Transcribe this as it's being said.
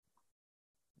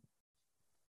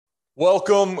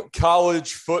Welcome,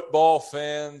 college football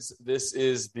fans. This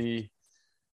is the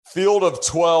Field of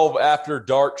 12 After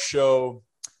Dark show.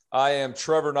 I am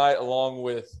Trevor Knight along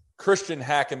with Christian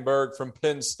Hackenberg from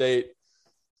Penn State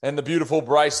and the beautiful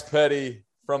Bryce Petty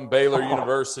from Baylor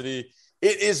University.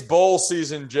 It is bowl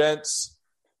season, gents.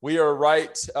 We are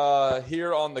right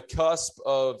here on the cusp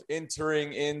of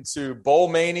entering into Bowl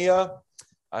Mania.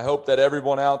 I hope that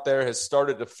everyone out there has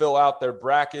started to fill out their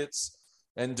brackets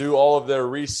and do all of their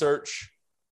research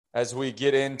as we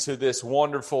get into this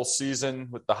wonderful season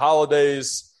with the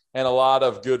holidays and a lot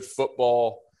of good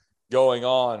football going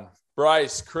on.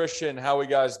 Bryce, Christian, how are we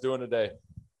guys doing today?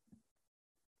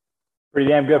 Pretty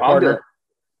damn good, partner.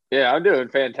 I'm doing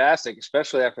fantastic,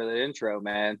 especially after the intro,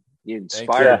 man. You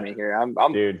inspired me here. I'm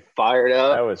Dude, fired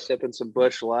up, sipping some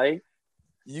Busch Light.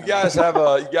 You guys have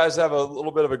a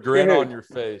little bit of a grin on your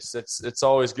face. It's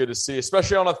always good to see,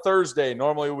 especially on a Thursday.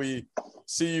 Normally we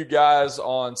see you guys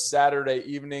on Saturday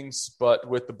evenings, but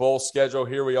with the bowl schedule,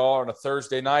 here we are on a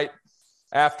Thursday night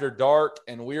after dark,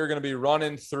 and we are going to be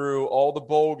running through all the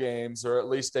bowl games, or at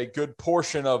least a good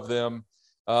portion of them,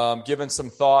 giving some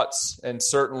thoughts and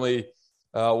certainly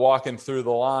walking through the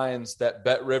lines that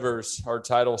Bet Rivers, our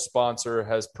title sponsor,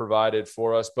 has provided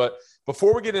for us. But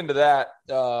before we get into that,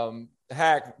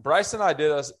 Bryce and I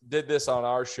did this on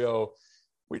our show.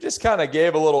 We just kind of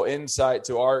gave a little insight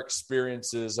to our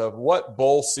experiences of what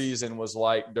bowl season was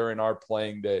like during our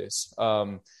playing days,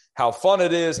 how fun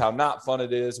it is, how not fun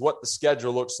it is, what the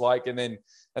schedule looks like, and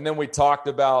then we talked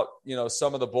about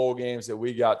some of the bowl games that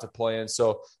we got to play in.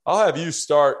 So I'll have you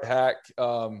start, Hack.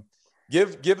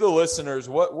 Give the listeners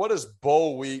what does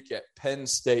bowl week at Penn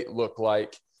State look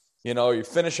like? You're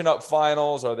finishing up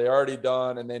finals. Are they already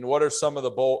done? And then what are some of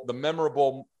the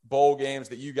memorable bowl games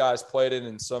that you guys played in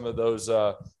and some of those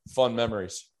fun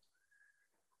memories?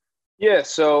 Yeah,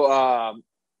 so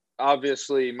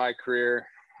obviously my career,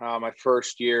 my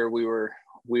first year, we were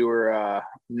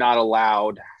not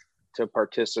allowed to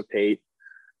participate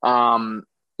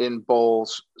in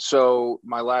bowls. So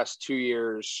my last 2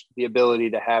 years, the ability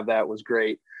to have that was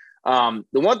great. The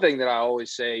one thing that I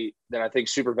always say that I think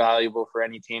is super valuable for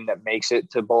any team that makes it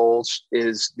to bowls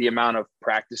is the amount of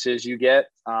practices you get.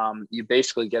 You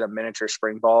basically get a miniature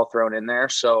spring ball thrown in there.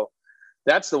 So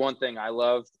that's the one thing I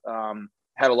loved.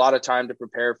 Had a lot of time to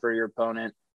prepare for your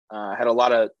opponent. Had a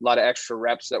lot of extra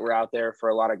reps that were out there for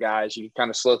a lot of guys. You can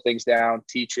kind of slow things down,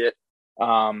 teach it.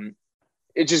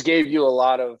 It just gave you a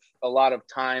lot of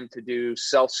time to do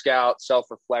self-scout,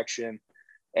 self-reflection,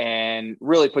 and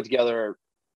really put together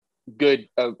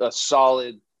a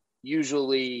solid,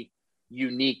 usually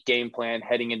unique game plan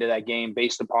heading into that game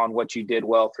based upon what you did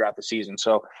well throughout the season.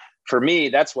 So for me,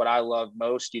 that's what I loved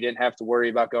most. You didn't have to worry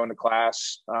about going to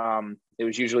class. It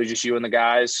was usually just you and the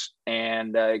guys,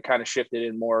 and it kind of shifted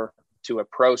in more to a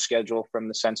pro schedule from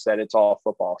the sense that it's all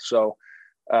football. So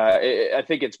I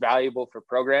think it's valuable for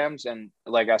programs. And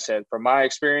like I said, from my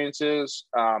experiences,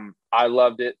 I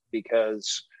loved it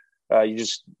because you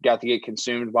just got to get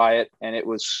consumed by it. And it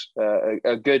was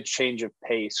a good change of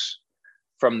pace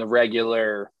from the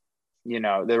regular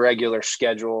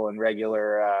schedule and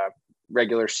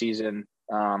regular season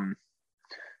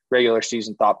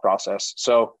thought process.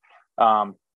 So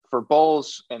for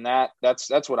bowls and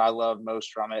that's what I love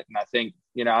most from it. And I think,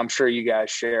 I'm sure you guys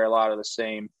share a lot of the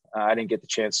same. I didn't get the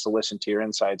chance to listen to your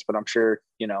insights, but I'm sure,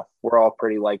 we're all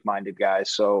pretty like-minded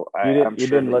guys. So I'm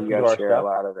sure that you guys share a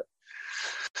lot of it.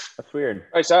 That's weird.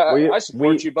 Right, so I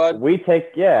support you, bud. We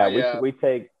take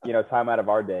time out of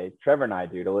our day, Trevor and I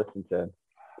do, to listen to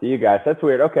you guys. That's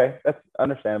weird. Okay, that's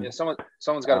understandable. Yeah,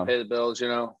 someone's got to pay the bills,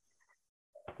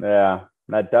 Yeah,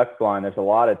 that duck blind. There's a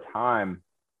lot of time,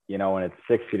 when it's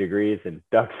 60 degrees and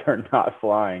ducks are not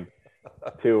flying,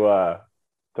 to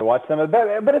watch some of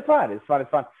that. But it's fun. It's fun.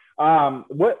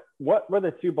 What were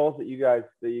the two bowls that you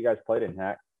guys played in,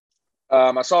 Hack?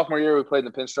 My sophomore year, we played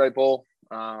in the Pinstripe Bowl.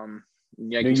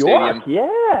 Yankee New York, Stadium.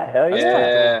 yeah, hell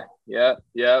yeah.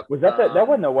 Yeah. Was that that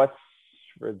wasn't the West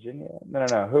Virginia?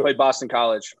 No. Who played Boston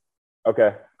College?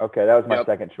 Okay, that was my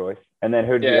second choice. And then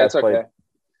who did you guys play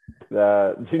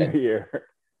the junior year?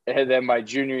 And then my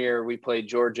junior year, we played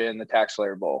Georgia in the Tax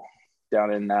Slayer Bowl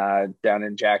down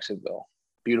in Jacksonville.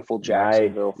 Beautiful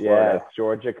Jacksonville, nice. Florida. Yeah,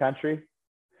 Georgia country.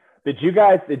 Did you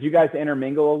guys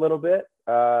intermingle a little bit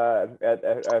at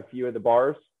a few of the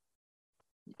bars?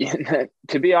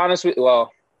 To be honest with you,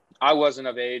 well, I wasn't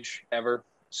of age ever,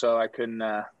 so I couldn't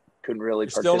really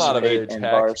participate still not of age, in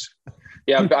Hack. bars.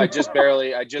 Yeah, I just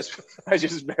barely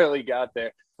got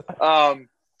there.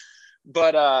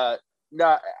 But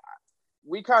no,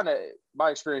 we kind of,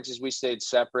 my experience is we stayed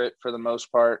separate for the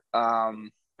most part.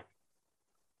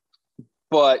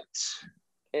 But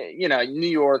New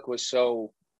York was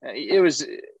so it was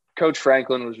Coach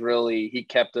Franklin was really he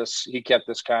kept us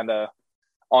kind of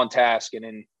on task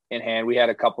and in hand. We had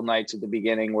a couple nights at the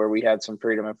beginning where we had some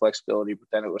freedom and flexibility, but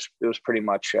then it was pretty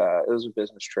much it was a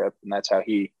business trip, and that's how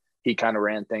he kind of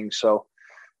ran things. So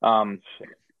I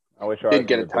wish didn't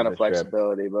get a ton of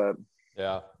flexibility, but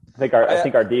yeah, I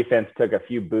think our defense took a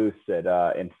few boosts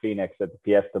in Phoenix at the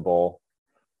Fiesta Bowl.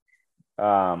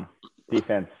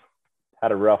 Defense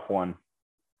had a rough one.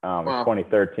 In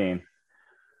 2013.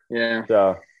 Yeah.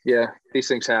 So yeah, these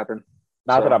things happen.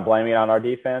 Not that I'm blaming it on our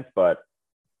defense, but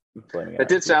it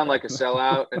did sound like a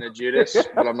sellout and a Judas,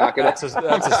 but I'm not gonna. That's a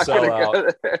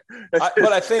sellout.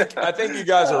 But I think you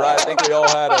guys are right. I think we all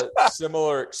had a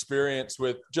similar experience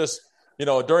with just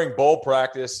during bowl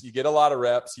practice, you get a lot of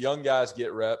reps. Young guys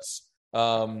get reps.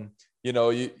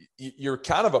 You're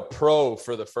kind of a pro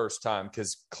for the first time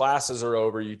because classes are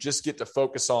over. You just get to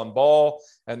focus on ball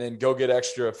and then go get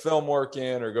extra film work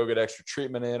in or go get extra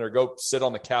treatment in or go sit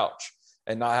on the couch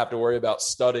and not have to worry about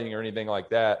studying or anything like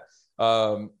that.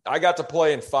 I got to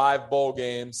play in 5 bowl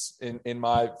games in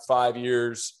my 5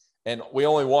 years, and we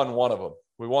only won one of them.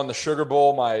 We won the Sugar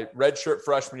Bowl my redshirt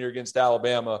freshman year against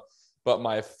Alabama, but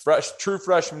my true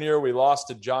freshman year, we lost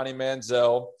to Johnny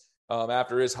Manziel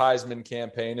after his Heisman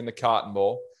campaign in the Cotton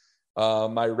Bowl.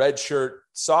 My redshirt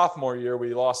sophomore year,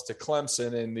 we lost to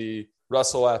Clemson in the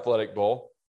Russell Athletic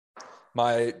Bowl.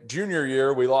 My junior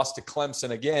year, we lost to Clemson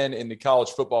again in the college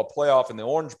football playoff in the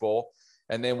Orange Bowl.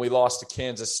 And then we lost to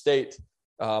Kansas State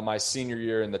my senior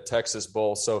year in the Texas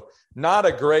Bowl. So not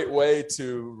a great way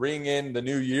to ring in the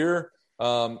new year.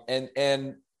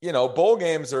 Bowl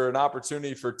games are an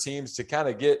opportunity for teams to kind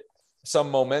of get some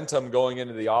momentum going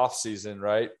into the off season,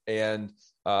 right? And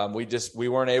we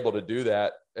weren't able to do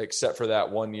that except for that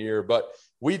 1 year. But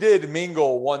we did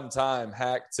mingle one time,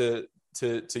 Hack, to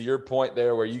your point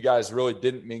there where you guys really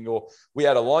didn't mingle. We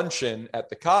had a luncheon at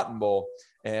the Cotton Bowl,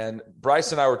 and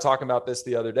Bryce and I were talking about this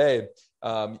the other day.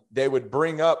 They would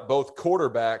bring up both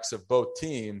quarterbacks of both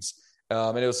teams,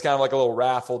 and it was kind of like a little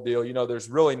raffle deal. There's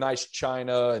really nice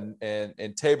china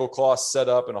and tablecloths set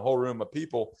up and a whole room of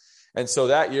people. And so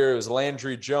that year it was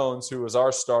Landry Jones, who was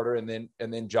our starter, and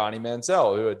then Johnny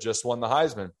Manziel, who had just won the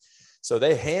Heisman. So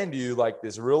they hand you like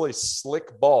this really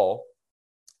slick ball,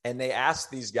 and they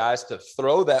ask these guys to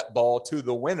throw that ball to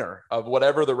the winner of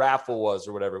whatever the raffle was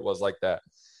or whatever it was like that.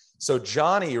 So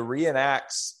Johnny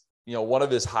reenacts, one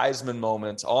of his Heisman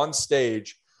moments on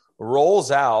stage,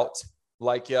 rolls out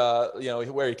like,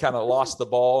 where he kind of lost the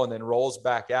ball and then rolls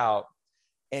back out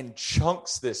and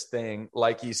chunks this thing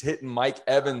like he's hitting Mike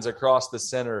Evans across the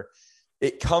center.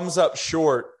 It comes up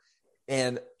short,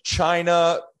 and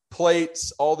china,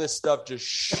 plates, all this stuff just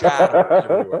shattered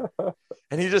everywhere.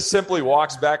 And he just simply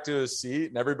walks back to his seat,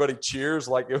 and everybody cheers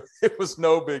like it was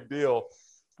no big deal.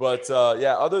 But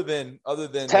other than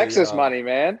Texas money,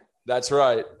 man. That's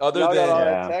right. Other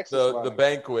than the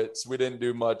banquets, we didn't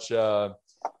do much,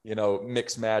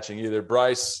 mixed matching either.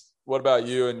 Bryce, what about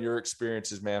you and your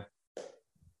experiences, man?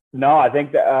 No, I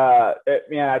think that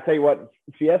I tell you what,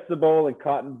 Fiesta Bowl and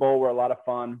Cotton Bowl were a lot of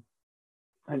fun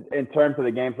in terms of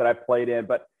the games that I played in.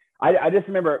 But I just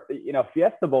remember,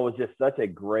 Fiesta Bowl was just such a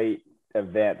great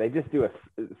event. They just do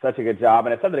such a good job,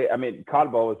 and it's something.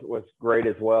 Cotton Bowl was great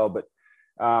as well, but.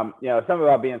 Something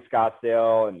about being in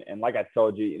Scottsdale and like I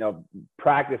told you,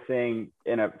 practicing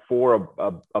for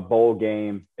a bowl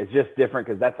game is just different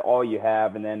because that's all you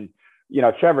have. And then,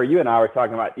 Trevor, you and I were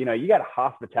talking about, you got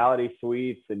hospitality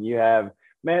suites and you have,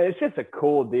 man, it's just a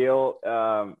cool deal.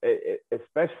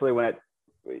 Especially when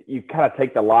you kind of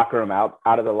take the locker room out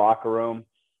of the locker room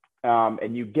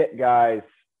and you get guys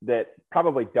that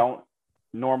probably don't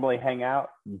normally hang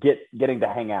out, getting to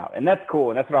hang out. And that's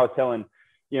cool. And that's what I was telling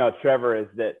Trevor, is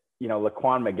that,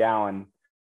 Laquan McGowan,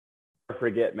 never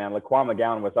forget, man, Laquan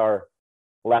McGowan was our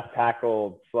left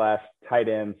tackle / tight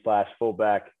end /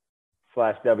 fullback /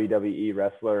 WWE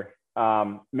wrestler.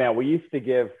 Man, we used to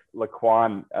give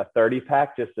Laquan a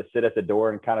 30-pack just to sit at the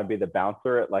door and kind of be the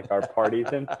bouncer at like our parties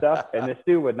and stuff. And this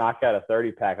dude would knock out a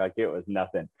 30-pack like it was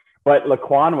nothing. But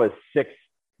Laquan was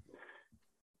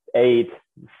 6'8",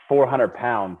 400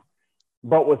 pounds,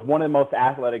 but was one of the most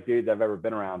athletic dudes I've ever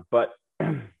been around. But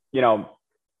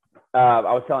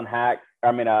I was telling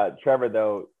Trevor,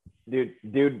 though,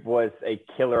 dude was a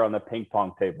killer on the ping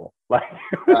pong table. Like,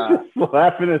 just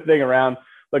slapping this thing around,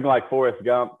 looking like Forrest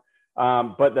Gump.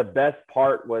 But the best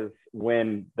part was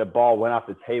when the ball went off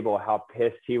the table, how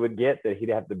pissed he would get that he'd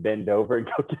have to bend over and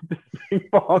go get the ping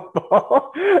pong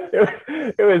ball.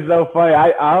 It was so funny.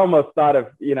 I almost thought of,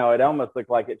 it almost looked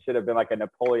like it should have been like a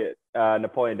Napoleon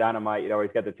Dynamite, where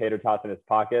he's got the tater tots in his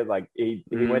pocket. Like he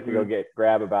went to go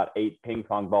grab about 8 ping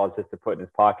pong balls just to put in his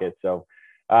pocket. So,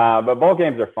 but bowl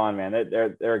games are fun, man.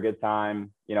 They're a good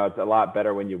time. It's a lot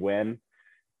better when you win.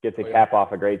 Get to cap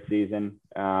off a great season.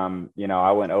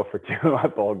 I went 0 for 2 in my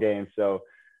bowl game, so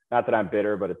not that I'm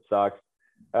bitter, but it sucks.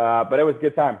 But it was a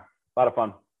good time, a lot of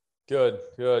fun. Good.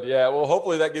 Yeah, well,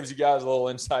 hopefully that gives you guys a little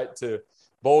insight to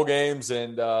bowl games,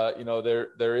 and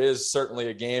there is certainly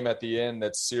a game at the end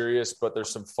that's serious, but there's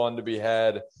some fun to be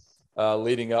had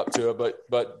leading up to it.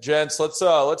 But gents,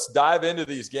 let's dive into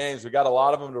these games. We got a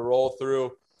lot of them to roll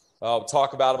through. We'll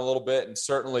talk about them a little bit, and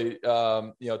certainly,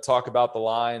 talk about the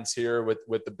lines here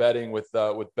with the betting with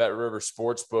Bet River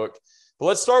Sportsbook. But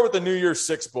let's start with the New Year's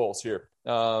Six Bowls here.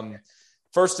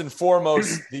 First and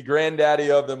foremost, the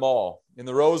granddaddy of them all. In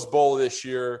the Rose Bowl this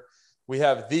year, we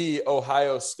have the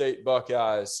Ohio State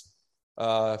Buckeyes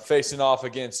facing off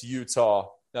against Utah.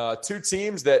 Two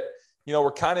teams that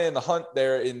were kind of in the hunt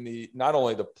there in the not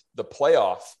only the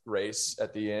playoff race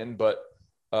at the end, but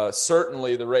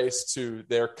certainly the race to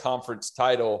their conference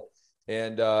title,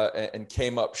 and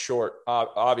came up short.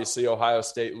 Obviously, Ohio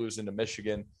State losing to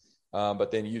Michigan,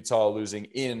 but then Utah losing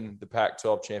in the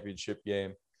Pac-12 championship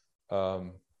game.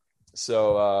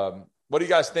 So what do you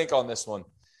guys think on this one?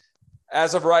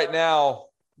 As of right now,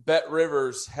 Bet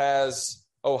Rivers has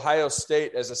Ohio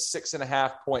State as a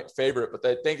 6.5-point favorite, but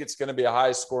they think it's going to be a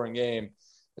high-scoring game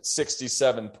at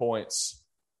 67 points.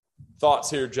 Thoughts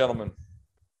here, gentlemen?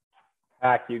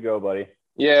 Hack, you go, buddy.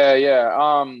 Yeah.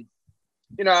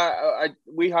 We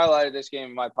highlighted this game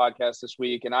in my podcast this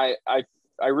week, and I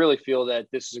really feel that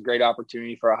this is a great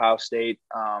opportunity for Ohio State.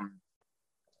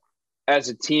 As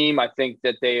a team, I think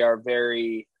that they are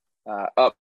very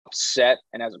upset,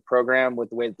 and as a program, with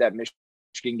the way that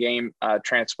Michigan game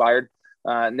transpired.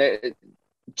 And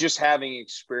just having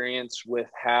experience with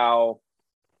how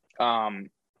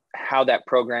that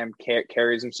program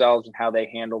carries themselves and how they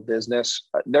handle business,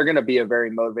 they're going to be a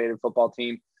very motivated football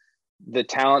team. The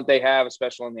talent they have,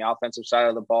 especially on the offensive side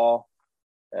of the ball,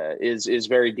 is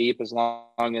very deep, as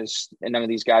long as none of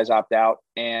these guys opt out.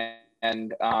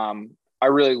 And I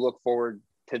really look forward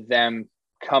to them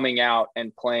coming out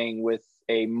and playing with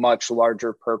a much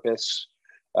larger purpose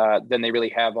than they really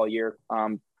have all year.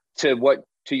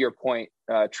 To your point,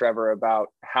 Trevor, about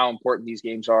how important these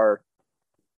games are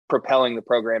propelling the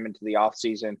program into the off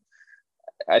season.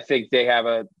 I think they have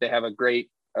a great,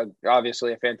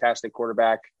 obviously a fantastic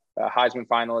quarterback, Heisman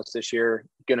finalist this year,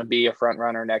 going to be a front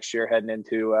runner next year heading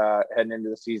into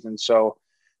the season. So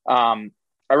I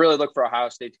really look for Ohio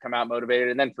State to come out motivated.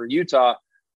 And then for Utah,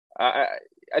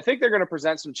 I think they're going to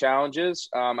present some challenges.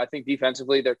 I think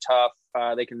defensively they're tough.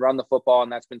 They can run the football,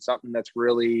 and that's been something that's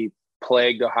really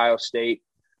plagued Ohio State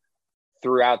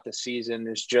throughout the season,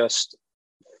 is just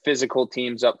physical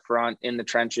teams up front in the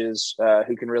trenches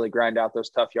who can really grind out those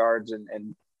tough yards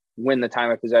and win the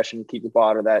time of possession and keep the ball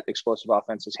out of that explosive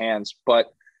offense's hands.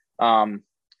 But,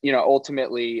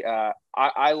 ultimately,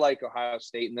 I like Ohio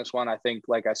State in this one. I think,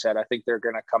 like I said, I think they're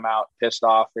going to come out pissed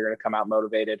off. They're going to come out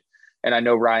motivated. And I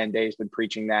know Ryan Day's been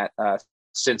preaching that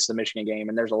since the Michigan game.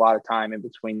 And there's a lot of time in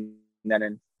between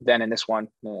then and this one,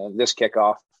 this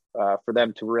kickoff, for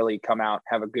them to really come out,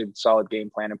 have a good, solid game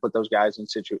plan, and put those guys in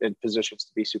positions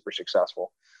to be super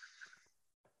successful.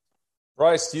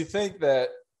 Bryce, do you think that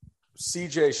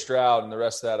CJ Stroud and the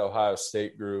rest of that Ohio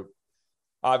State group,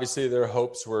 obviously their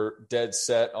hopes were dead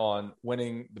set on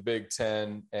winning the Big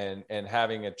Ten and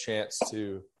having a chance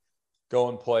to go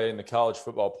and play in the college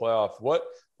football playoff?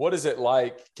 What is it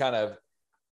like kind of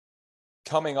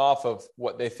coming off of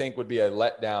what they think would be a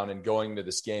letdown and going to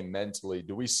this game mentally?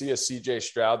 Do we see a CJ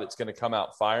Stroud that's going to come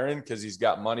out firing because he's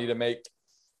got money to make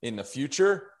in the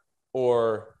future,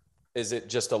 or is it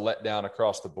just a letdown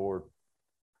across the board?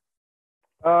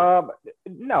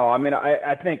 No, I mean,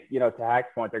 I think, to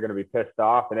Hack's point, they're going to be pissed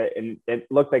off, and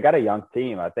look, they got a young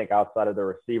team. I think outside of the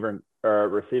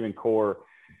receiving core,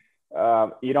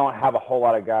 you don't have a whole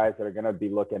lot of guys that are going to be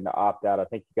looking to opt out. I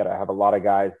think you got to have a lot of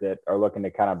guys that are looking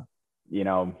to kind of,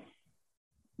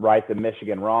 right the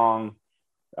Michigan wrong,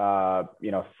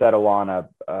 settle on a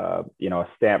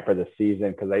stamp for the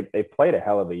season, because they played a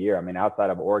hell of a year. I mean, outside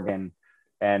of Oregon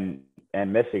and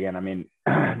Michigan, I mean,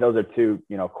 those are two,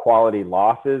 quality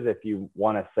losses, if you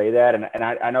want to say that. And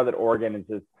I know that Oregon is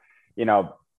just,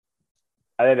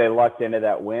 I think they lucked into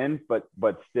that win, but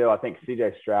still, I think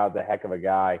CJ Stroud's a heck of a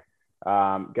guy.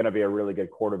 going to be a really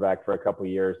good quarterback for a couple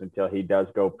of years until he does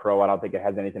go pro. I don't think it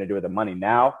has anything to do with the money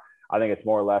now. I think it's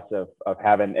more or less of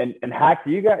having and Hack.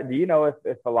 Do you know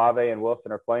if Olave and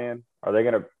Wilson are playing? Are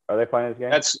they playing this game?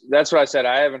 That's what I said.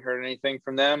 I haven't heard anything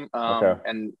from them. Okay.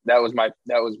 And that was my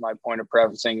point of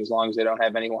prefacing, as long as they don't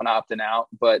have anyone opting out.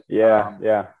 But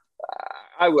yeah.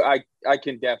 I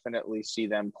can definitely see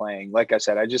them playing. Like I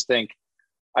said, I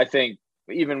think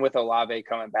even with Olave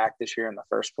coming back this year in the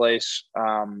first place,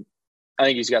 I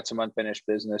think he's got some unfinished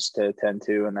business to attend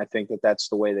to, and I think that's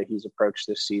the way that he's approached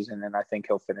this season, and I think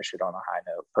he'll finish it on a high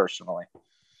note personally.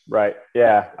 Right.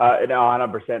 Yeah. No,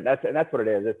 100%. That's what it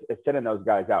is. It's sending those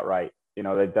guys out right. You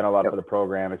know, they've done a lot for the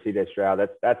program. And CJ Stroud,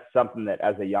 that's something that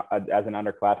as an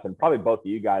underclassman, probably both of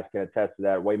you guys can attest to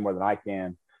that way more than I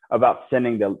can, about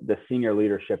sending the senior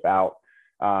leadership out.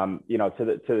 You know,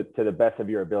 to the best of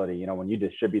your ability. You know, when you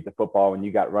distribute the football, when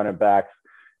you got running backs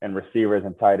and receivers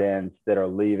and tight ends that are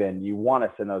leaving, you want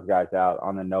to send those guys out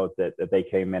on the note that they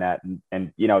came in at.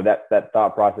 And you know, that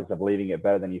thought process of leaving it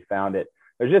better than you found it.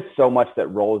 There's just so much that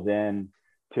rolls in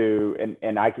to,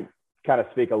 and I can kind of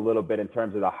speak a little bit in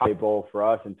terms of the High Bowl for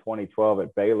us in 2012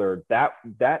 at Baylor.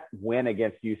 That win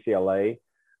against UCLA,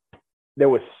 there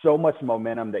was so much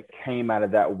momentum that came out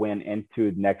of that win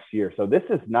into next year. So this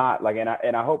is not like, and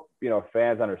I hope, you know,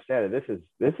 fans understand that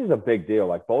this is a big deal.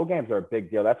 Like, bowl games are a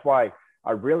big deal. That's why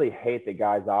I really hate that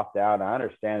guys opt out. And I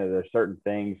understand that there's certain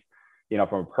things, you know,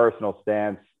 from a personal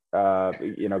stance,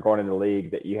 you know, going into the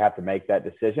league, that you have to make that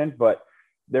decision. But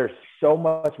there's so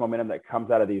much momentum that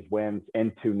comes out of these wins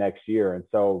into next year. And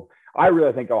so I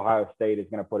really think Ohio State is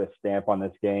going to put a stamp on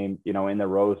this game, you know, in the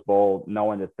Rose Bowl,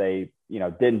 knowing that they, you know,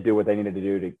 didn't do what they needed to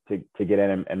do to get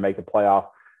in and make the playoff.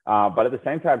 But at the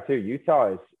same time too,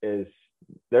 Utah is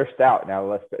they're stout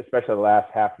now, especially the last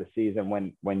half of the season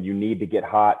when you need to get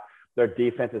hot. Their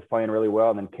defense is playing really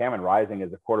well. And then Cameron Rising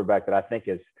is a quarterback that I think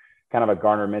is kind of a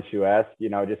Gardner Minshew-esque, you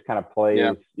know, just kind of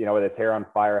plays, you know, with his hair on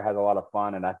fire, has a lot of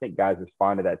fun. And I think guys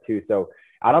respond to that too. So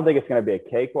I don't think it's going to be a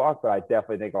cakewalk, but I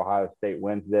definitely think Ohio State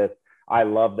wins this. I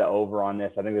love the over on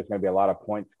this. I think there's going to be a lot of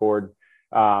points scored.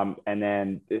 And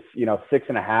then this, you know,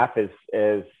 6.5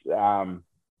 is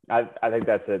I think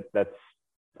that's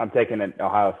I'm taking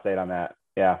Ohio State on that.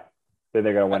 Yeah. Then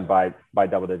they're going to win by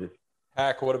double digits.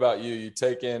 Hack, what about you? You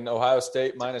taking Ohio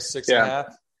State minus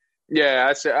 6.5?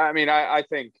 Yeah.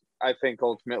 I think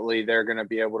ultimately they're going to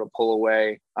be able to pull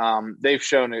away. They've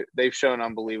shown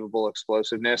unbelievable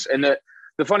explosiveness. And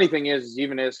the funny thing is,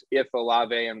 even if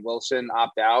Olave and Wilson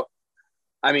opt out,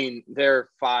 I mean, their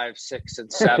 5, 6,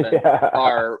 and 7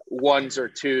 are 1s or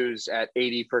 2s at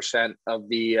 80% of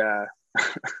the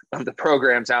of the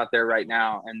programs out there right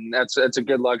now, and that's a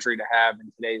good luxury to have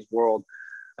in today's world.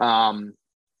 They'll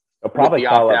probably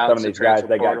call up some of these guys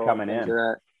they got coming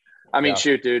in. I mean,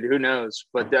 shoot, dude, who knows?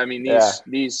 But I mean,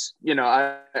 these, you know,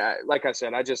 I like I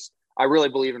said, I really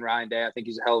believe in Ryan Day. I think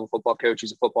he's a hell of a football coach.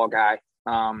 He's a football guy,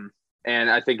 and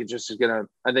I think it just is gonna.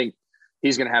 I think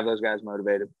he's gonna have those guys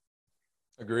motivated.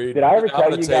 Agreed. Did I ever tell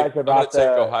you guys about take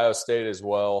Ohio State as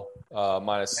well,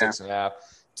 minus 6.5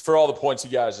 for all the points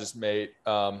you guys just made.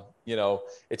 You know,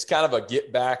 it's kind of a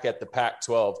get back at the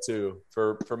Pac-12 too.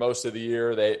 For most of the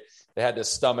year, they had to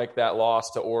stomach that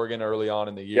loss to Oregon early on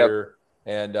in the year,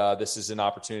 and this is an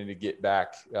opportunity to get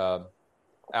back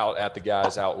out at the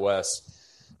guys out west.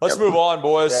 Let's move on,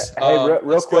 boys. Yeah. Hey,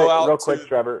 real quick,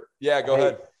 Trevor. Yeah, go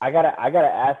ahead. I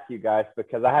gotta ask you guys,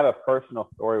 because I have a personal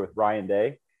story with Ryan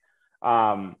Day.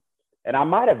 And I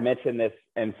might have mentioned this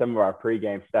in some of our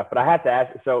pregame stuff, but I have to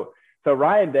ask. So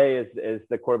Ryan Day is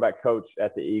the quarterback coach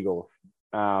at the Eagles.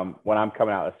 When I'm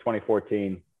coming out, it's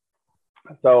 2014.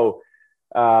 So,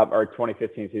 or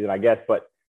 2015 season, I guess. But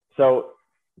so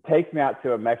takes me out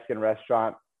to a Mexican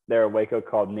restaurant there in Waco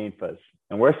called Ninfa's.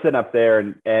 And we're sitting up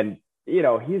there and you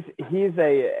know, he's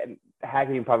a,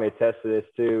 Hackett can probably attest to this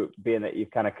too, being that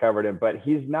you've kind of covered him, but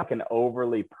he's not an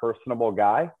overly personable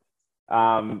guy.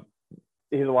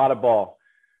 He's a lot of ball.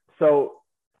 So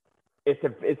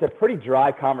it's a pretty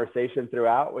dry conversation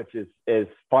throughout, which is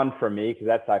fun for me, because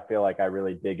that's, I feel like I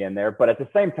really dig in there. But at the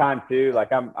same time too,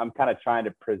 like I'm kind of trying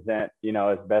to present, you know,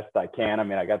 as best I can. I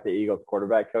mean, I got the Eagles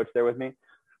quarterback coach there with me.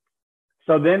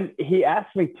 So then he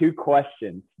asked me 2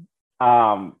 questions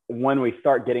when we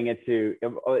start getting into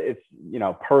it's, you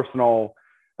know, personal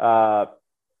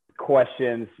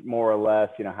questions, more or less,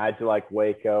 you know, how'd you like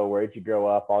Waco, where'd you grow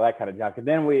up, all that kind of junk. And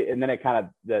then it kind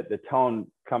of the tone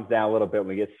comes down a little bit when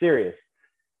we get serious.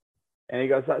 And he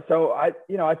goes, so I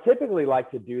typically like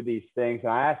to do these things,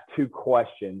 and I ask 2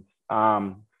 questions.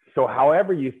 So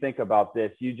however you think about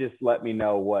this, you just let me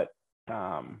know what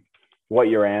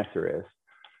your answer is.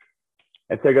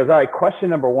 And so he goes, all right, question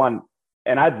number 1,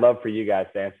 and I'd love for you guys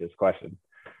to answer this question.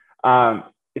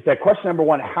 It's that question number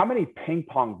one: how many ping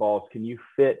pong balls can you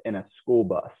fit in a school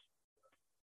bus?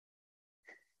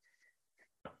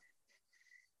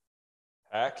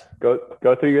 Hack. Go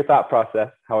through your thought process,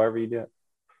 however you do it.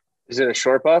 Is it a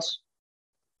short bus?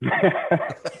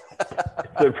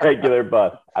 It's a regular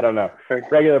bus. I don't know.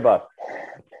 Regular bus.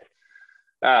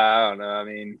 I don't know. I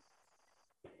mean,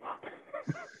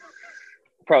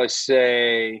 probably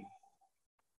say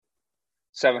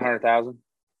 700,000.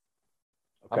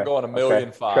 I'm going $1.5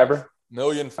 million. Trevor? $1.5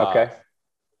 million.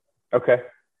 Okay.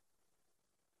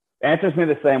 Answers me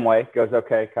the same way. Goes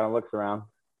okay. Kind of looks around.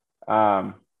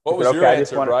 What was your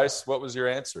answer, Bryce? What was your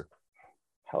answer?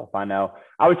 Hell if I know.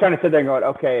 I was trying to sit there and go,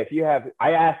 okay, if you have,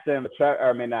 I asked him,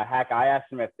 Hack, I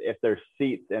asked him if there's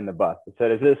seats in the bus. I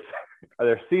said, are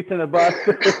there seats in the bus?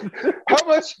 How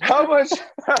much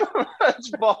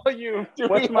volume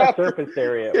What's my surface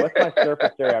area? What's my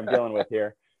surface area I'm dealing with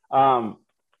here? But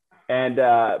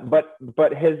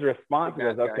his response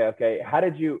was, okay. How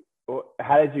did you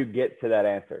get to that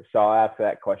answer? So I'll ask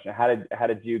that question. How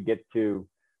did you get to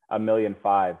 $1.5 million,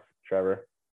 Trevor?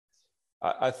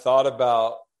 I thought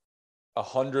about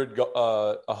 100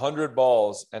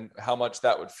 balls and how much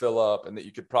that would fill up, and that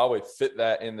you could probably fit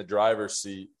that in the driver's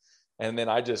seat. And then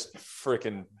I just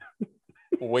freaking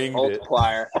winged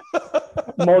multiplier.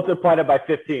 Multiplied it by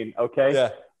 15. Okay.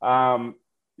 Yeah.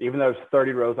 Even though there's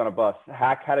 30 rows on a bus.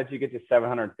 Hack, how did you get to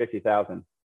 750,000?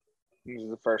 This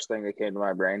is the first thing that came to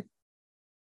my brain.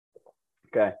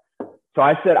 Okay. So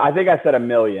I think I said $1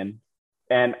 million,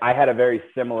 and I had a very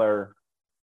similar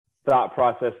thought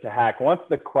process to Hack. Once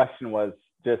the question was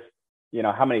just,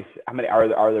 how many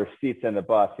are there seats in the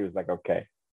bus? He was like, okay,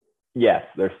 yes,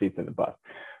 there's seats in the bus.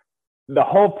 The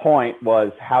whole point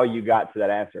was how you got to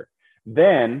that answer.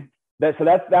 Then that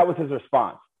was his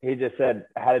response. He just said,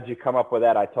 how did you come up with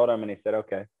that? I told him, and he said,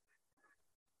 okay.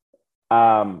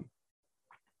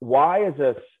 Why is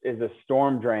a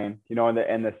storm drain, in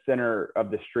the center of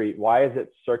the street? Why is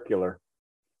it circular?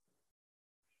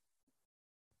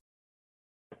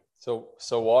 So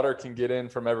water can get in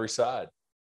from every side.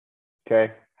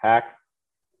 Okay. Hack.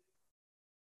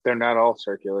 They're not all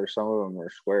circular. Some of them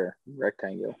are square,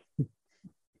 rectangle.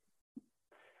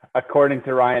 According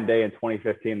to Ryan Day in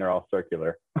 2015, they're all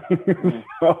circular.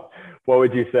 So, what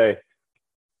would you say?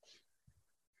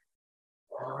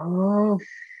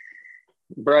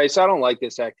 Bryce, I don't like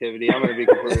this activity. I'm going to be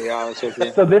completely honest with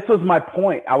you. So this was my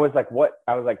point. I was like, what?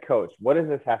 I was like, Coach, what does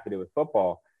this have to do with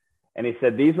football? And he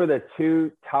said, these were the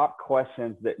two top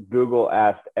questions that Google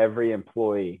asked every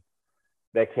employee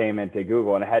that came into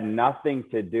Google. And it had nothing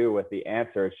to do with the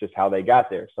answer. It's just how they got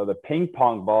there. So the ping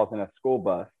pong balls in a school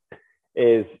bus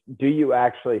is, do you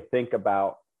actually think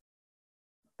about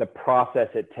the process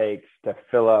it takes to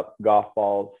fill up golf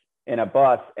balls in a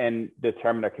bus and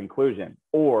determine a conclusion?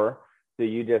 Or do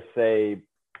you just say,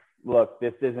 look,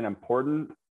 this isn't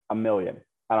important, $1 million?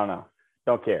 I don't know.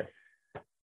 Don't care.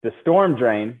 The storm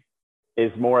drain is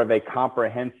more of a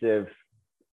comprehensive,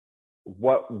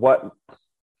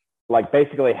 like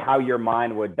basically how your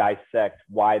mind would dissect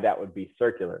why that would be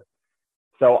circular.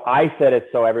 So I said it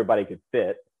so everybody could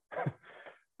fit,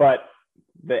 but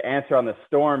the answer on the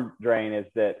storm drain is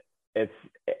that it's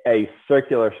a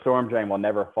circular storm drain will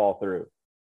never fall through.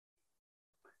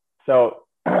 So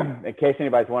in case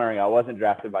anybody's wondering, I wasn't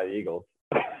drafted by the Eagles.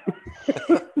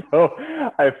 So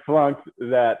I flunked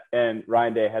that, and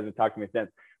Ryan Day hasn't talked to me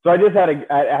since. So I just had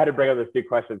to bring up those two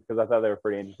questions because I thought they were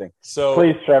pretty interesting. So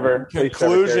please, Trevor.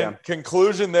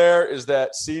 Conclusion there is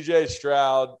that CJ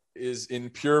Stroud is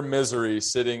in pure misery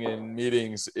sitting in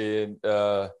meetings at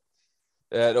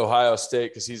Ohio State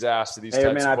because he's asked these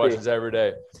types of questions every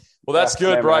day. Well, that's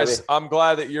good, Bryce. I'm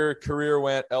glad that your career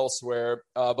went elsewhere.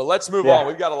 But let's move on.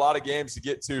 We've got a lot of games to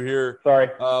get to here.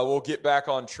 Sorry. We'll get back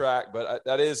on track. But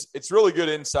it's really good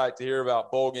insight to hear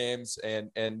about bowl games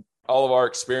and all of our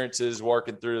experiences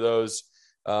working through those.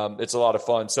 It's a lot of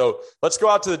fun. So let's go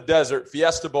out to the desert.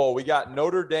 Fiesta Bowl. We got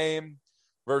Notre Dame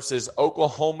versus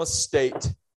Oklahoma State.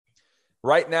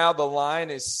 Right now, the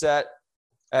line is set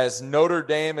as Notre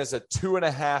Dame is a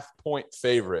 2.5-point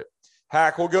favorite.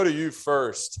 Hack, we'll go to you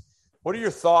first. What are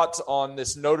your thoughts on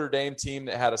this Notre Dame team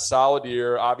that had a solid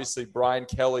year? Obviously, Brian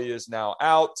Kelly is now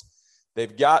out.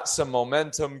 They've got some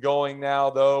momentum going now,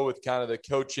 though, with kind of the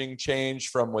coaching change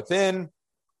from within.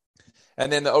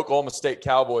 And then the Oklahoma State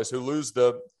Cowboys, who lose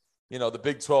the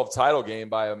Big 12 title game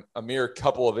by a mere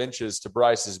couple of inches to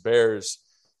Bryce's Bears.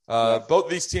 Both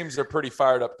these teams are pretty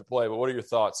fired up to play, but what are your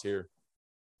thoughts here?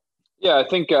 Yeah, I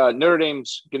think Notre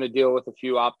Dame's going to deal with a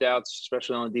few opt-outs,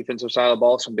 especially on the defensive side of the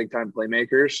ball, some big-time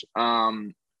playmakers.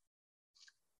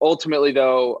 ultimately,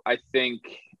 though, I think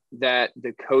that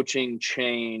the coaching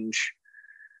change,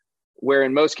 where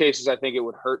in most cases I think it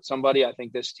would hurt somebody, I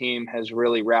think this team has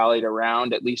really rallied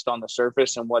around, at least on the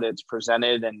surface, and what it's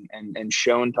presented and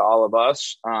shown to all of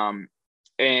us.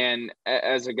 And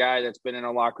as a guy that's been in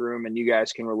a locker room, and you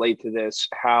guys can relate to this,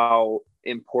 how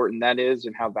important that is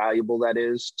and how valuable that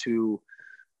is to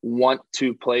want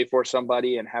to play for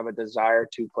somebody and have a desire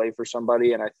to play for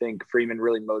somebody. And I think Freeman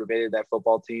really motivated that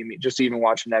football team. Just even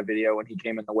watching that video when he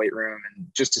came in the weight room and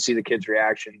just to see the kids'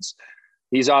 reactions,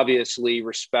 he's obviously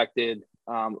respected,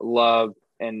 loved,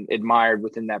 and admired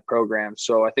within that program.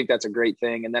 So I think that's a great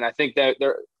thing. And then I think that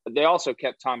they also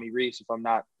kept Tommy Rees, if I'm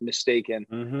not mistaken.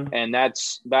 Mm-hmm. And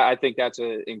I think that's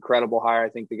an incredible hire. I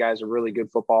think the guy's a really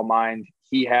good football mind.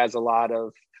 He has a lot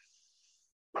of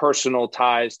personal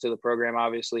ties to the program,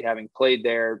 obviously having played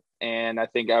there. And I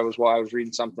think I was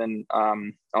reading something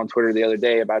on Twitter the other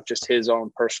day about just his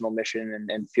own personal mission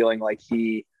and feeling like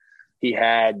he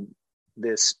had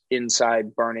this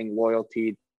inside burning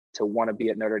loyalty to want to be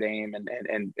at Notre Dame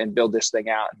and build this thing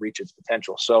out and reach its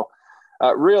potential. So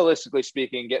realistically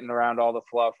speaking, getting around all the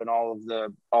fluff and all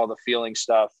the feeling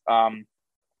stuff, I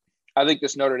think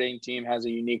this Notre Dame team has a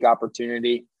unique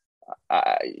opportunity.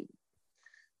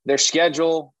 Their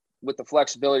schedule, with the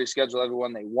flexibility to schedule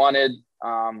everyone they wanted,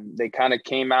 they kind of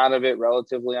came out of it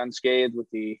relatively unscathed, with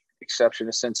the exception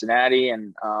of Cincinnati.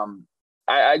 And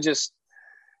I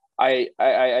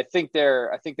think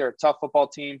they're a tough football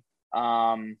team.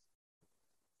 I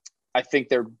think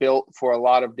they're built for a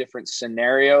lot of different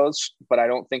scenarios, but I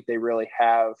don't think they really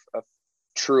have a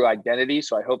true identity.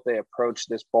 So I hope they approach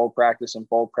this bowl practice and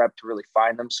bowl prep to really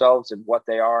find themselves and what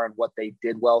they are and what they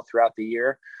did well throughout the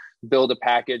year, build a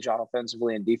package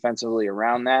offensively and defensively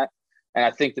around that. And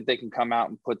I think that they can come out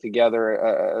and put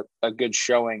together a good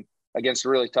showing against a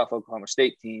really tough Oklahoma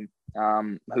State team,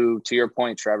 who, to your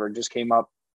point, Trevor, just came up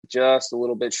just a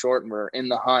little bit short and we're in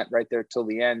the hunt right there till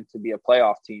the end to be a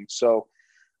playoff team. So,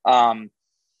 there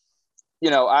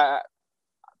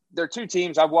are two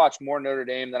teams. I've watched more Notre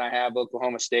Dame than I have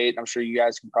Oklahoma State. I'm sure you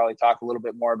guys can probably talk a little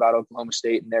bit more about Oklahoma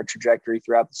State and their trajectory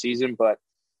throughout the season, but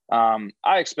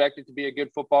I expect it to be a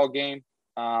good football game.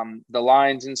 The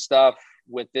lines and stuff,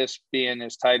 with this being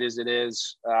as tight as it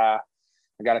is, I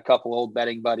got a couple old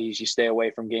betting buddies. You stay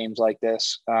away from games like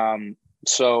this.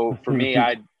 So for me,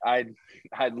 I'd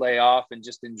lay off and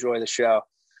just enjoy the show.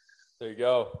 There you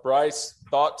go. Bryce,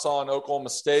 thoughts on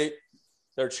Oklahoma State,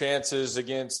 their chances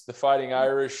against the Fighting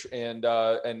Irish, and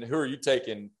who are you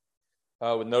taking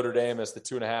with Notre Dame as the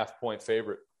 2.5-point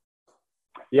favorite?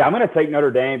 Yeah, I'm going to take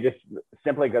Notre Dame just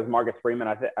simply because Marcus Freeman,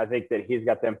 I think that he's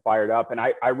got them fired up. And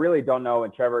I really don't know,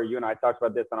 and Trevor, you and I talked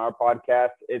about this on our podcast,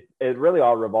 it really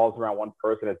all revolves around one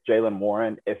person. It's Jaylen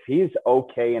Warren. If he's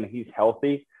okay and he's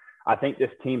healthy, I think this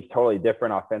team's totally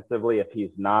different offensively. If he's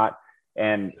not,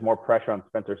 and more pressure on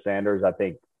Spencer Sanders, I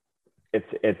think it's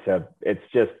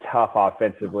just tough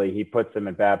offensively. He puts them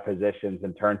in bad positions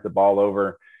and turns the ball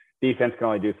over. Defense can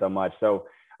only do so much. So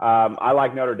I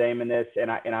like Notre Dame in this, and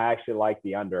I actually like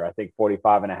the under. I think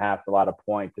 45.5 is a lot of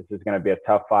points. This is going to be a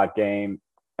tough fight game.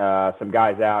 Some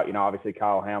guys out, obviously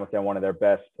Kyle Hamilton, one of their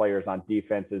best players on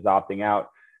defense, is opting out.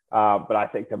 But I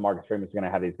think that Marcus Freeman is going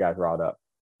to have these guys riled up.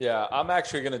 Yeah, I'm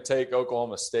actually going to take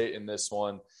Oklahoma State in this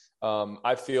one.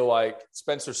 I feel like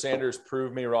Spencer Sanders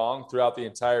proved me wrong throughout the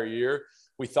entire year.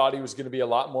 We thought he was going to be a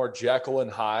lot more Jekyll and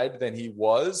Hyde than he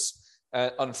was.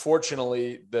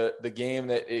 Unfortunately, the game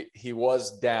that he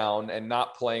was down and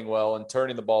not playing well and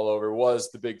turning the ball over was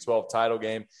the Big 12 title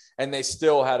game, and they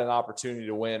still had an opportunity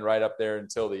to win right up there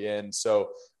until the end.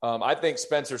 So I think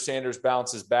Spencer Sanders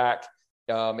bounces back.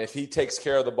 If he takes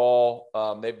care of the ball,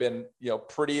 they've been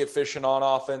pretty efficient on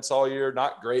offense all year.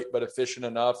 Not great, but efficient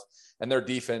enough, and their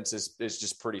defense is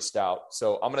just pretty stout.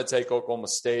 So I'm going to take Oklahoma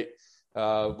State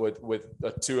with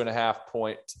a 2.5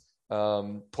 point.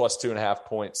 Plus 2.5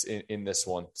 points in this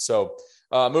one. So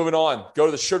moving on, go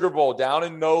to the Sugar Bowl down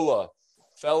in NOLA.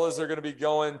 Fellas are going to be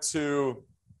going to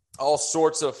all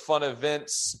sorts of fun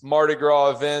events, Mardi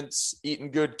Gras events,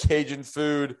 eating good Cajun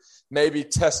food, maybe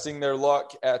testing their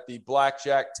luck at the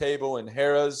blackjack table in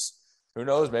Harrah's. Who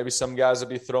knows? Maybe some guys will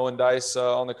be throwing dice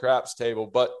on the craps table.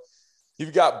 But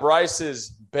you've got Bryce's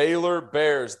Baylor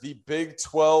Bears, the Big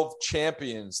 12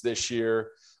 champions this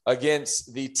year,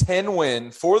 against the 10-win,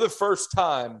 for the first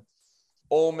time,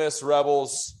 Ole Miss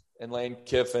Rebels and Lane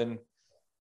Kiffin.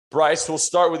 Bryce, we'll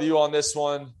start with you on this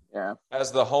one. Yeah.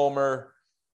 As the homer.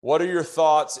 What are your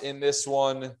thoughts in this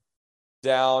one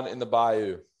down in the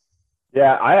Bayou?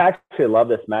 Yeah, I actually love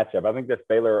this matchup. I think this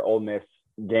Baylor Ole Miss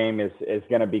game is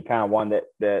going to be kind of one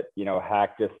that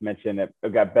Hack just mentioned. That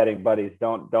I've got betting buddies.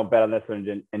 Don't bet on this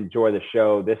one. Enjoy the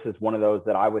show. This is one of those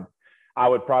that I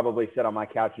would probably sit on my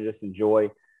couch and just enjoy.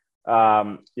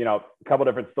 A couple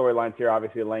different storylines here.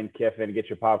 Obviously, Lane Kiffin, get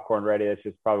your popcorn ready. It's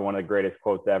just probably one of the greatest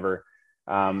quotes ever,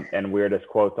 and weirdest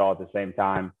quotes all at the same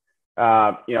time.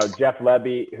 Jeff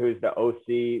Lebby, who's the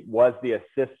OC, was the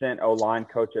assistant O-line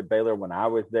coach at Baylor when I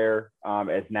was there,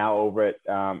 is now over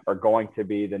at or going to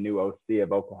be the new OC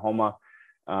of Oklahoma.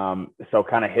 So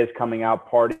kind of his coming out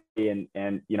party and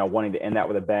wanting to end that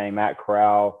with a bang. Matt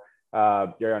Corral,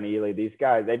 Jerron Ely, these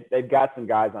guys, they've got some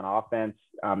guys on offense.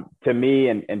 To me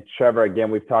and Trevor, again,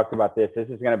 we've talked about this. This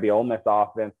is going to be Ole Miss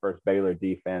offense versus Baylor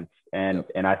defense. And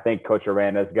I think Coach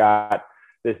Aranda's got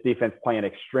this defense playing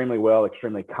extremely well,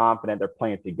 extremely confident. They're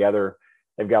playing together.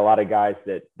 They've got a lot of guys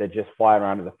that just fly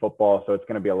around to the football. So it's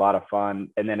going to be a lot of fun.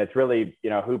 And then it's really,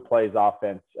 who plays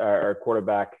offense or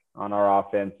quarterback on our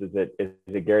offense. Is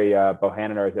it Gary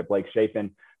Bohannon or is it Blake Shapen?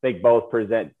 I think both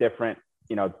present different,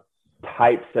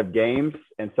 types of games.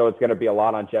 And so it's going to be a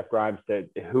lot on Jeff Grimes to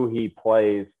who he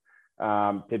plays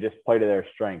to just play to their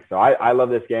strengths. So I love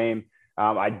this game.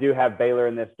 I do have Baylor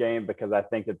in this game because I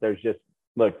think that there's just,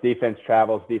 look, defense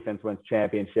travels, defense wins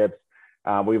championships.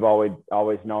 We've always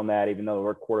known that, even though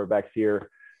we're quarterbacks here.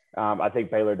 I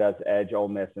think Baylor does edge Ole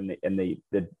Miss in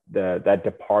that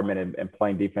department in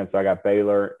playing defense. So I got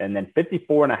Baylor, and then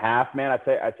 54.5. Man,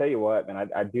 I tell you what, man,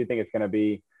 I do think it's going to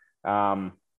be,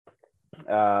 kind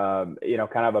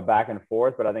of a back and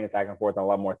forth, but I think it's back and forth on a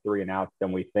lot more 3 and outs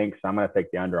than we think. So I'm going to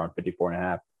take the under on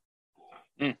 54.5.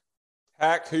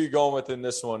 Hack, who you going with in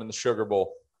this one in the Sugar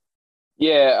Bowl?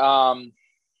 Yeah,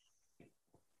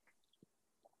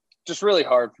 just really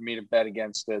hard for me to bet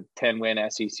against a 10-win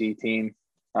SEC team.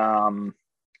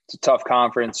 It's a tough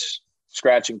conference,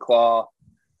 scratch and claw.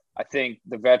 I think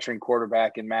the veteran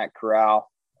quarterback in Matt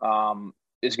Corral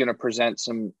is going to present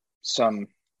some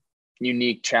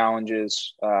unique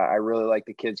challenges. I really like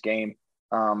the kid's game.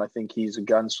 I think he's a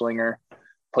gunslinger,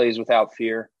 plays without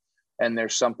fear, and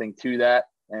there's something to that.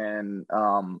 And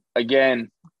again,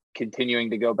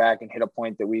 continuing to go back and hit a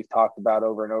point that we've talked about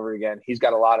over and over again, he's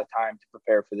got a lot of time to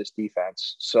prepare for this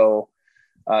defense. So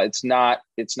it's not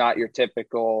your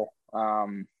typical,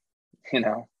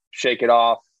 shake it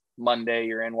off Monday,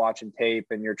 you're in watching tape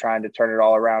and you're trying to turn it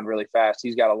all around really fast.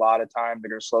 He's got a lot of time. They're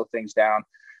going to slow things down.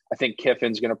 I think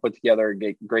Kiffin's going to put together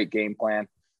a great game plan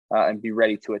and be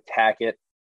ready to attack it.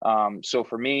 So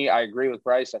for me, I agree with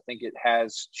Bryce. I think it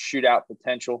has shootout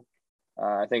potential.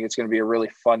 I think it's going to be a really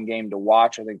fun game to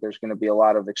watch. I think there's going to be a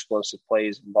lot of explosive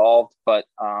plays involved, but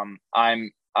I'm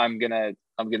gonna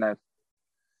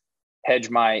hedge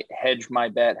my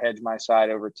side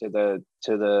over to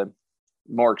the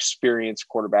more experienced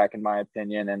quarterback, in my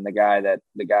opinion, and the guy that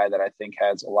I think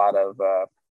has a lot of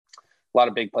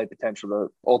big play potential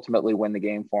to ultimately win the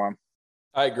game for him.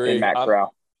 I agree. Matt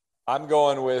Corral. I'm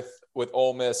going with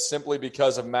Ole Miss simply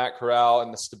because of Matt Corral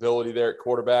and the stability there at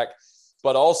quarterback.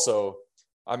 But also,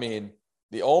 I mean,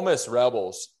 the Ole Miss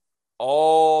Rebels,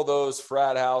 all those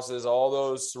frat houses, all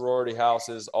those sorority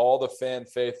houses, all the fan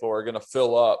faithful are going to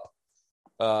fill up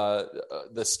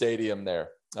the stadium there.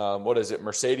 What is it,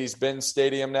 Mercedes-Benz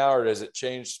Stadium now, or does it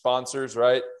change sponsors,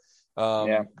 right?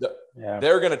 They're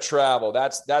going to travel.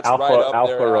 That's Alfa, right up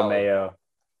Alfa there. Romeo.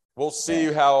 We'll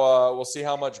see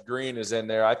how much green is in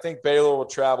there. I think Baylor will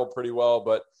travel pretty well,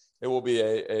 but it will be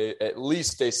at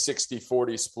least a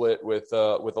 60-40 split with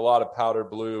a lot of powder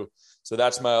blue. So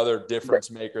that's my other difference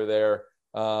maker there,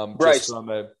 Bryce, just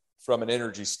from an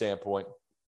energy standpoint.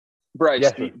 Bryce,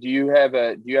 yes, do you have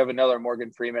another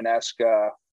Morgan Freeman-esque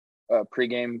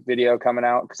pregame video coming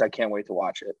out? Because I can't wait to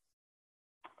watch it.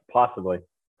 Possibly.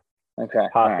 Okay.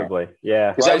 Possibly. Right.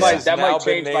 Yeah. That might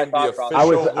change my thought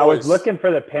process. I was looking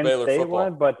for the Penn State football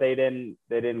one, but they didn't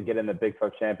get in the Big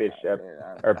 12 championship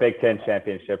or Big 10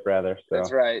 championship rather. So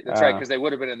That's right. Because they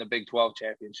would have been in the Big 12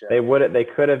 championship. They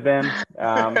could have been.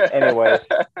 Anyway,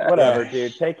 whatever,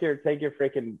 dude. Take your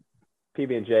freaking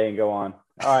PB&J and go on.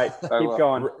 All right, keep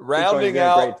going. Rounding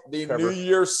out the New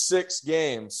Year's 6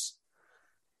 games,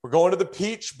 we're going to the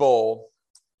Peach Bowl,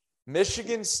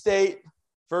 Michigan State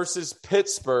versus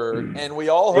Pittsburgh, and we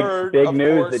all heard big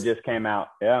news that just came out.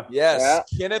 Yeah. Yes, yeah.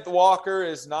 Kenneth Walker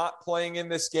is not playing in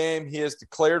this game. He is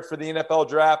declared for the NFL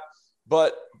draft,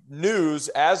 but news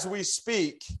as we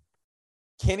speak,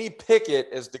 Kenny Pickett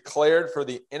is declared for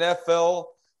the NFL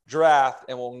draft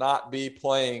and will not be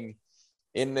playing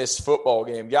in this football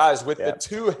game. Guys, with the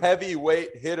 2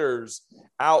 heavyweight hitters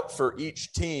out for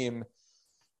each team,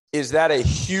 is that a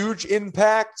huge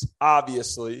impact?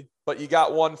 Obviously, but you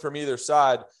got one from either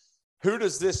side. who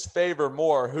does this favor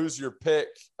more? Who's your pick?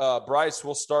 Bryce,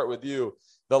 we'll start with you.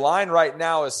 The line right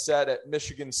now is set at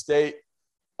Michigan State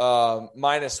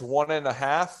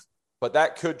 -1.5, but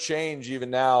that could change even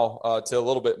now to a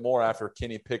little bit more after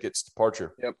Kenny Pickett's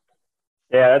departure. Yep.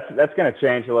 Yeah, that's going to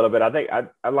change a little bit. I think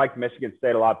I like Michigan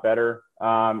State a lot better.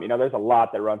 There's a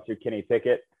lot that runs through Kenny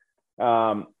Pickett,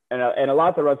 and a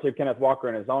lot that runs through Kenneth Walker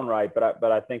in his own right. But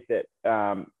I think that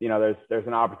there's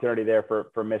an opportunity there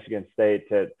for Michigan State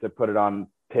to put it on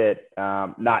Pitt,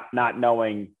 not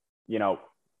knowing,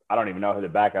 I don't even know who the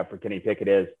backup for Kenny Pickett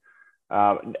is,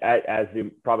 as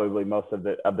do probably most of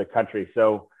the country.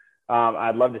 So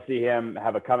I'd love to see him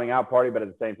have a coming out party, but at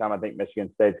the same time, I think Michigan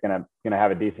State's gonna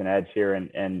have a decent edge here,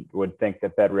 and would think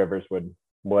that Bet Rivers would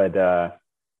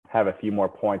have a few more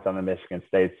points on the Michigan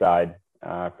State side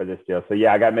for this deal. So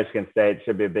yeah, I got Michigan State.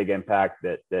 Should be a big impact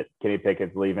that Kenny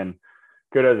Pickett's leaving.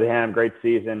 Kudos to him. Great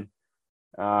season.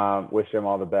 Wish him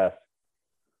all the best.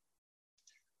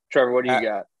 Trevor, what do you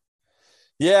got?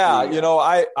 Yeah,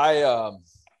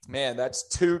 man, that's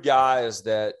two guys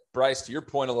that, Bryce, to your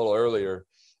point a little earlier,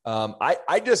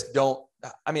 I just don't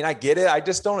 – I mean, I get it. I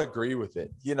just don't agree with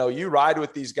it. You ride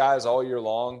with these guys all year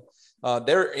long.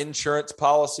 Their insurance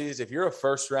policies, if you're a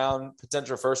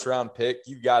potential first-round pick,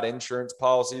 you've got insurance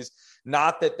policies.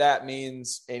 Not that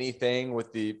means anything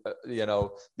with the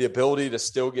ability to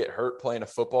still get hurt playing a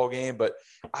football game, but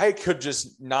I could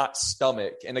just not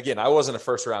stomach. And again, I wasn't a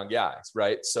first-round guy,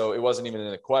 right? So it wasn't even in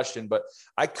the question, but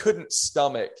I couldn't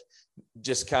stomach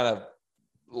just kind of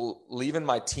leaving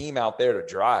my team out there to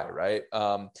dry, right?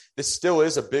 This still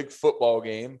is a big football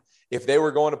game. If they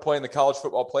were going to play in the college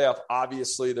football playoff,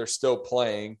 obviously they're still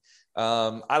playing.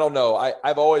 I don't know.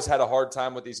 I've always had a hard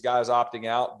time with these guys opting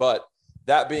out. But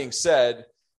that being said,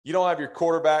 you don't have your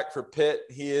quarterback for Pitt.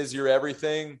 He is your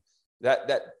everything.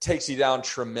 That takes you down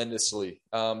tremendously.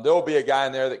 There'll be a guy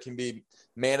in there that can be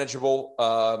manageable,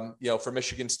 for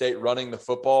Michigan State running the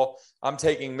football. I'm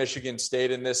taking Michigan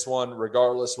State in this one,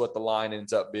 regardless what the line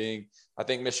ends up being. I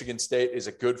think Michigan State is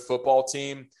a good football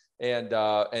team, and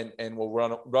will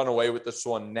run away with this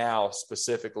one now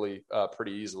specifically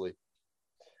pretty easily.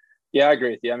 Yeah, I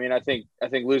agree with you. I mean, I think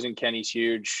losing Kenny's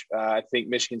huge. I think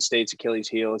Michigan State's Achilles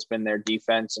heel has been their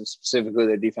defense, and specifically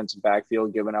their defensive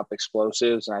backfield, giving up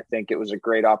explosives. And I think it was a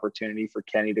great opportunity for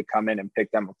Kenny to come in and pick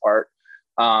them apart.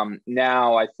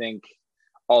 Now I think,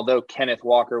 although Kenneth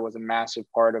Walker was a massive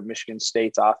part of Michigan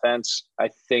State's offense, I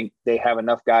think they have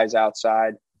enough guys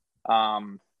outside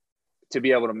to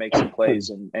be able to make some plays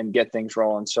and get things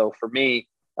rolling. So for me,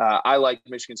 I like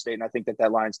Michigan State, and I think that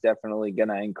line's definitely going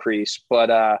to increase.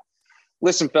 But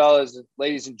listen, fellas,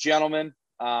 ladies and gentlemen,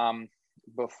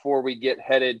 before we get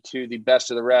headed to the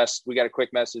best of the rest, we got a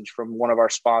quick message from one of our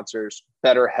sponsors,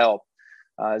 BetterHelp.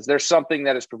 Is there something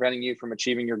that is preventing you from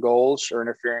achieving your goals or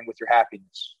interfering with your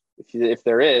happiness? If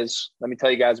there is, let me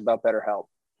tell you guys about BetterHelp.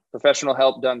 Professional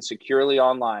help done securely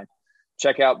online.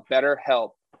 Check out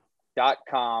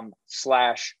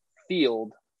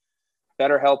BetterHelp.com/field.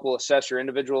 BetterHelp will assess your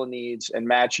individual needs and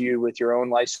match you with your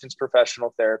own licensed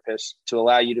professional therapist to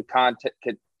allow you to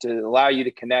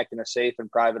connect in a safe and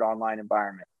private online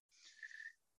environment.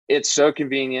 It's so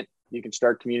convenient. You can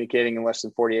start communicating in less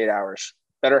than 48 hours.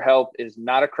 BetterHelp is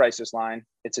not a crisis line.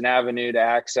 It's an avenue to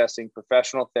accessing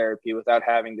professional therapy without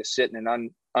having to sit in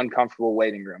an uncomfortable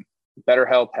waiting room.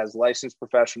 BetterHelp has licensed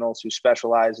professionals who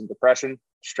specialize in depression,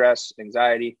 stress,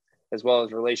 anxiety, as well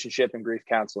as relationship and grief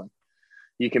counseling.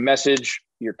 You can message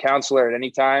your counselor at any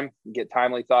time and get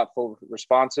timely, thoughtful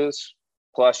responses.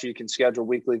 Plus, you can schedule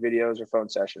weekly videos or phone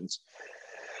sessions.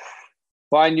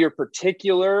 Find your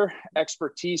particular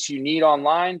expertise you need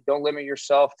online. Don't limit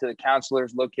yourself to the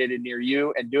counselors located near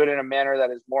you, and do it in a manner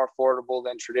that is more affordable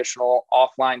than traditional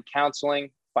offline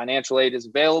counseling. Financial aid is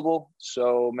available.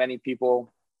 So many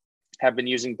people have been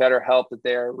using BetterHelp that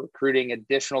they're recruiting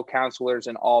additional counselors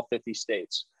in all 50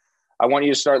 states. I want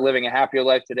you to start living a happier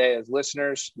life today. As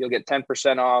listeners, you'll get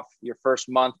 10% off your first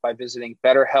month by visiting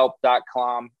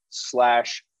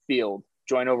BetterHelp.com/field.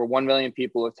 Join over 1 million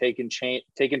people who have taken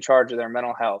charge of their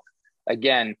mental health.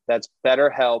 Again, that's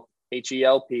BetterHelp,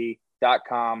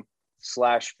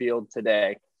 HELP.com/field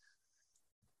today.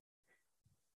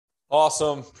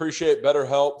 Awesome. Appreciate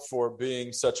BetterHelp for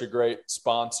being such a great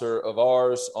sponsor of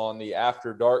ours on the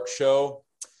After Dark show.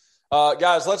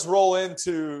 Guys, let's roll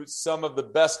into some of the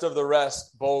best of the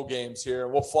rest bowl games here.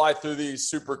 We'll fly through these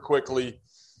super quickly.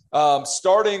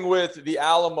 Starting with the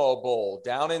Alamo Bowl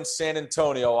down in San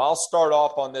Antonio. I'll start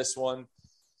off on this one,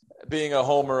 being a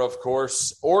homer, of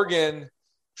course. Oregon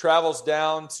travels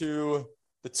down to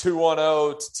the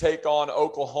 2-1-0 to take on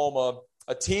Oklahoma,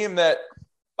 a team that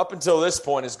up until this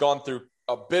point has gone through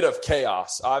a bit of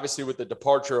chaos. Obviously, with the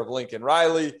departure of Lincoln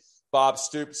Riley, Bob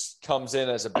Stoops comes in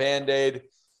as a Band-Aid.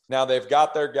 Now they've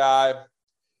got their guy,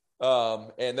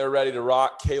 and they're ready to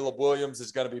rock. Caleb Williams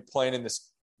is going to be playing in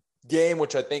this game,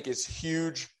 which I think is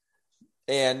huge.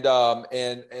 And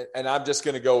I'm just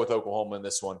going to go with Oklahoma in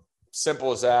this one.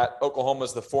 Simple as that. Oklahoma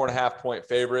is the 4.5-point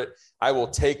favorite. I will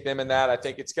take them in that. I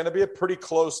think it's going to be a pretty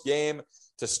close game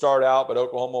to start out, but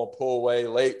Oklahoma will pull away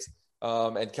late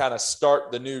and kind of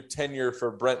start the new tenure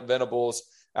for Brent Venables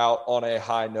out on a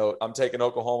high note. I'm taking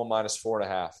Oklahoma minus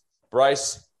 4.5.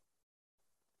 Bryce?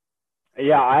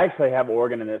 Yeah, I actually have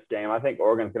Oregon in this game. I think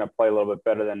Oregon's going to play a little bit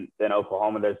better than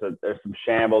Oklahoma. There's some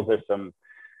shambles. There's some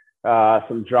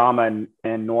drama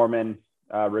in Norman,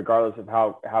 regardless of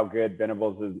how good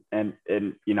Venables is and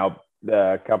you know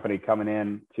the company coming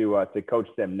in to coach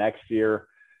them next year.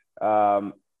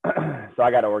 So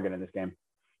I got Oregon in this game.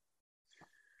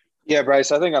 Yeah,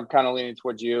 Bryce, I think I'm kind of leaning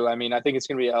towards you. I mean, I think it's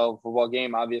going to be a hell of a football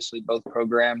game. Obviously, both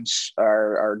programs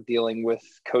are dealing with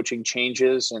coaching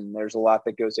changes, and there's a lot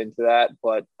that goes into that.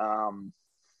 But I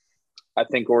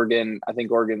think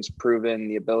Oregon's proven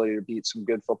the ability to beat some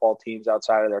good football teams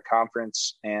outside of their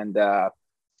conference. And I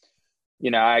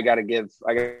got to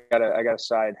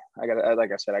side.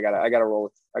 Like I said, I got to roll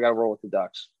with the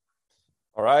Ducks.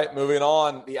 All right, moving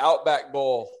on. The Outback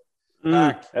Bowl.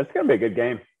 That's going to be a good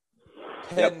game.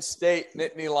 Penn State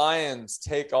Nittany Lions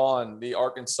take on the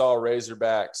Arkansas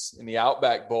Razorbacks in the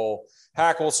Outback Bowl.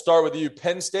 Hack, we'll start with you.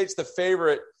 Penn State's the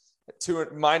favorite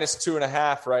at minus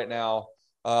 2.5 right now.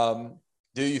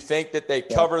 Do you think that they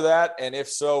cover that? And if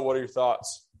so, what are your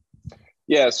thoughts?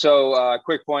 Yeah, so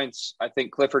quick points. I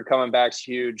think Clifford coming back's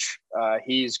huge.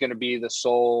 He's going to be the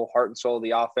heart and soul of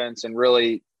the offense and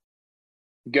really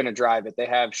going to drive it. They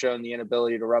have shown the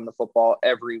inability to run the football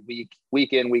every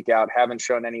week in, week out, haven't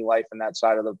shown any life in that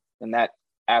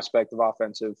aspect of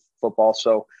offensive football.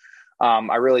 So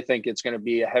I really think it's going to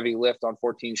be a heavy lift on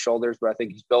 14 shoulders, but I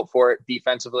think he's built for it.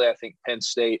 Defensively, I think Penn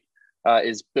State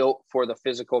is built for the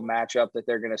physical matchup that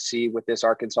they're going to see with this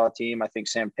Arkansas team. I think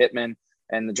Sam Pittman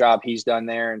and the job he's done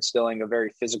there, instilling a very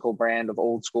physical brand of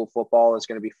old school football, is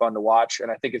going to be fun to watch.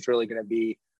 And I think it's really going to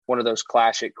be one of those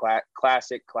classic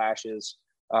clashes.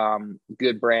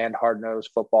 Good brand,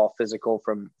 hard-nosed football, physical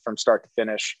from start to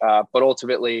finish. But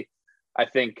ultimately, I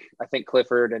think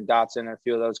Clifford and Dotson and a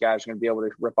few of those guys are going to be able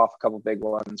to rip off a couple big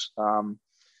ones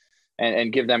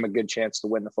and give them a good chance to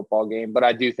win the football game. But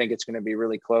I do think it's going to be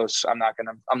really close. I'm not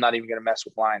even going to mess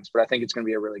with lines, but I think it's going to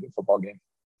be a really good football game.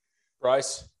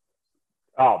 Bryce?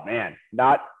 Oh man,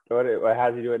 not what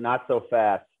has he do it? Not so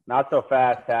fast,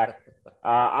 Tack.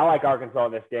 I like Arkansas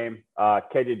in this game.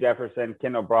 KJ Jefferson,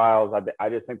 Kendall Briles. I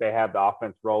just think they have the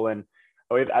offense rolling.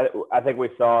 I think we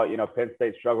saw, Penn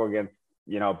State struggle against,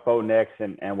 Bo Nix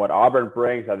and what Auburn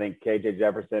brings. I think KJ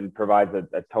Jefferson provides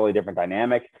a totally different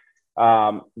dynamic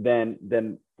than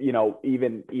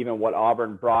even what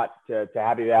Auburn brought to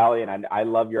Happy Valley. And I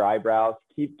love your eyebrows.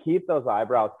 Keep those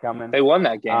eyebrows coming. They won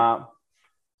that game.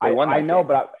 I know,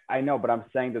 but I'm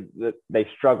saying that they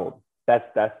struggled.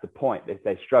 That's the point.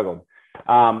 They struggled.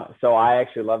 So I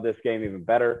actually love this game even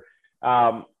better.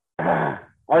 Arkansas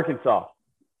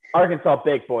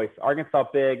big, boys. Arkansas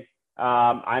big.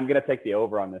 I'm going to take the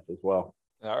over on this as well.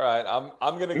 All right.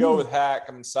 I'm going to go with Hack.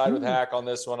 I'm side with Hack on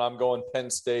this one. I'm going Penn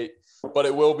State, but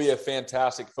it will be a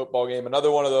fantastic football game.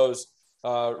 Another one of those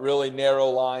really narrow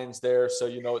lines there. So,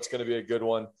 it's going to be a good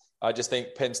one. I just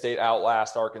think Penn State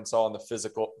outlasts Arkansas in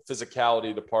the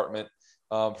physicality department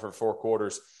for 4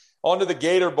 quarters. On to the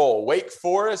Gator Bowl. Wake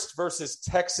Forest versus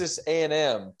Texas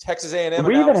A&M. Texas A&M. Do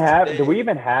we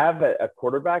even have a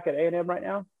quarterback at A&M right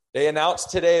now? They announced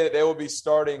today that they will be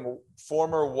starting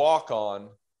former walk-on.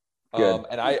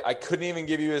 And I couldn't even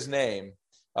give you his name,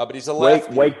 but he's a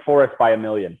lefty. Wake Forest by 1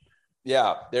 million.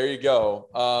 Yeah, there you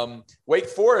go. Wake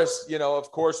Forest,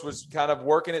 of course, was kind of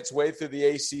working its way through the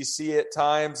ACC at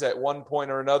times. At one point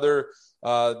or another,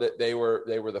 that they were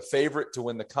the favorite to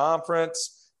win the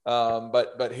conference.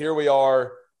 But here we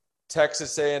are,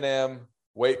 Texas A&M,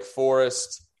 Wake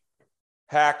Forest.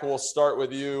 Hack, we'll start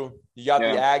with you. You got the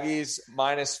Aggies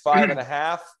minus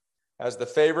 5.5 as the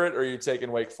favorite, or are you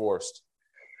taking Wake Forest?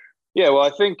 Yeah, well, I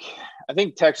think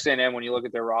Texas A&M, when you look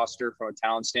at their roster from a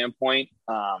talent standpoint,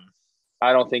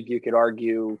 I don't think you could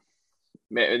argue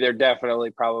they're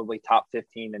definitely probably top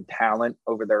 15 in talent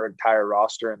over their entire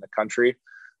roster in the country.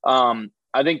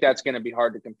 I think that's going to be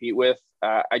hard to compete with.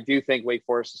 I do think Wake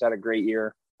Forest has had a great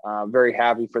year. Very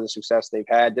happy for the success they've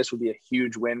had. This would be a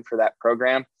huge win for that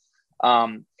program.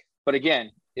 But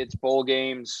again, it's bowl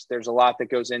games. There's a lot that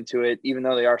goes into it. Even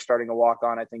though they are starting to walk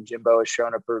on, I think Jimbo has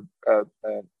shown a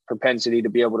propensity to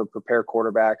be able to prepare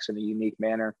quarterbacks in a unique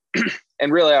manner.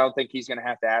 And really, I don't think he's going to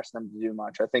have to ask them to do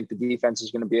much. I think the defense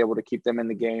is going to be able to keep them in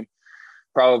the game,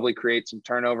 probably create some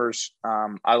turnovers.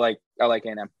 I like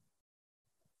A&M.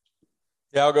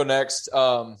 Yeah, I'll go next.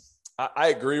 I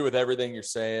agree with everything you're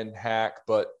saying, Hack,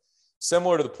 but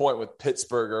similar to the point with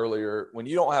Pittsburgh earlier, when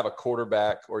you don't have a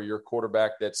quarterback or your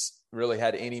quarterback that's really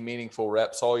had any meaningful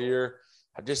reps all year,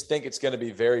 I just think it's going to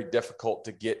be very difficult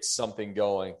to get something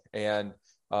going. And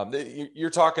you're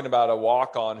talking about a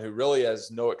walk-on who really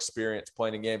has no experience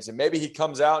playing in games. And maybe he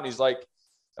comes out and he's like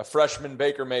a freshman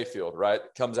Baker Mayfield, right?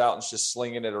 Comes out and is just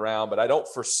slinging it around, but I don't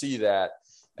foresee that.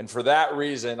 And for that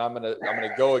reason, I'm gonna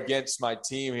go against my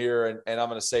team here, and I'm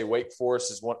gonna say Wake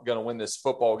Forest is going to win this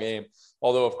football game.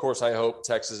 Although, of course, I hope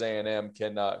Texas A&M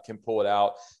can pull it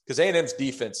out, because A&M's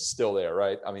defense is still there,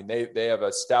 right? I mean, they have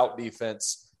a stout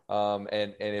defense,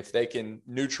 and if they can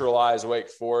neutralize Wake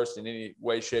Forest in any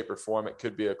way, shape, or form, it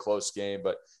could be a close game.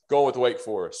 But going with Wake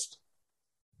Forest.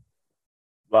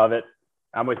 Love it.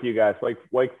 I'm with you guys.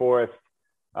 Wake Forest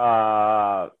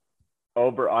over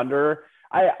under.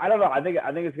 I don't know. I think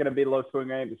it's going to be a low scoring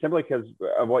game simply because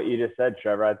of what you just said,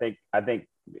 Trevor. I think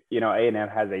A&M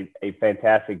has a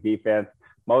fantastic defense,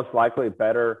 most likely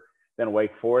better than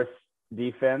Wake Forest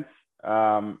defense.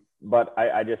 But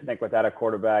I just think without a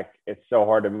quarterback, it's so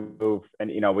hard to move. And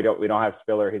we don't have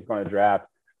Spiller. He's going to draft.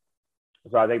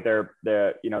 So I think their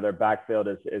backfield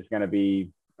is going to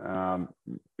be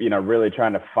really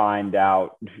trying to find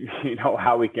out,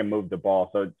 how we can move the ball.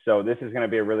 So this is going to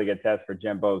be a really good test for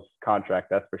Jimbo's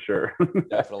contract. That's for sure.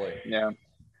 Definitely. Yeah.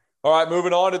 All right.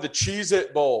 Moving on to the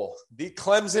Cheez-It Bowl, the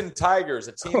Clemson Tigers,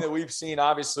 a team that we've seen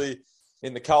obviously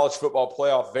in the college football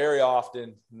playoff very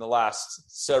often in the last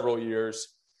several years,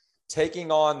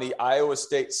 taking on the Iowa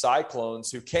State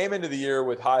Cyclones, who came into the year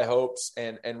with high hopes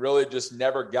and really just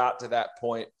never got to that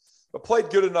point, but played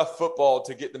good enough football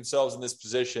to get themselves in this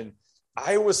position.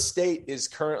 Iowa State is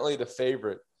currently the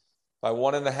favorite by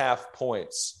 1.5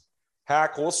 points.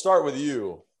 Hack, we'll start with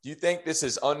you. Do you think this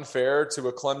is unfair to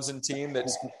a Clemson team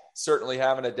that's certainly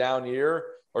having a down year,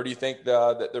 or do you think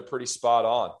that they're pretty spot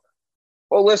on?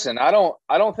 Well, listen, I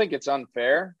don't think it's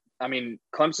unfair. I mean,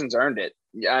 Clemson's earned it.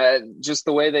 Just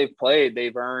the way they've played,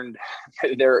 they've earned.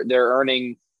 They're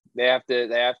earning. They have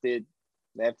to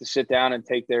sit down and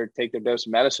take their dose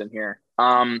of medicine here.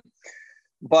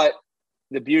 But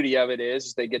the beauty of it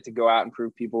is they get to go out and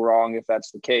prove people wrong if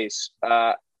that's the case.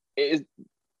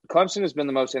 Clemson has been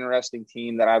the most interesting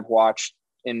team that I've watched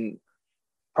in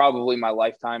probably my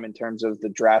lifetime in terms of the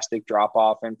drastic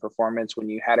drop-off in performance. When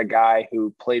you had a guy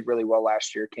who played really well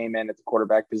last year, came in at the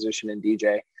quarterback position in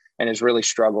DJ, and has really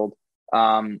struggled.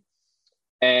 And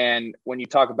when you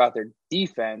talk about their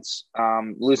defense,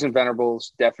 losing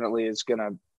Venables definitely is going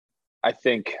to, I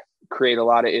think, create a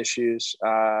lot of issues.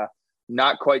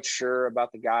 Not quite sure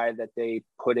about the guy that they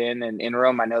put in an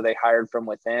interim. I know they hired from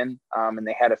within, and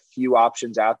they had a few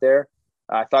options out there.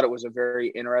 I thought it was a very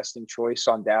interesting choice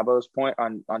on Dabo's point,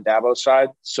 on Dabo's side.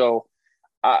 So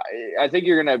I think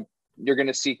you're gonna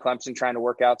see Clemson trying to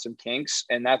work out some kinks,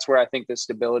 and that's where I think the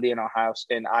stability in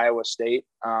Iowa State,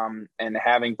 and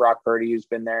having Brock Purdy, who's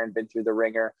been there and been through the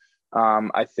ringer,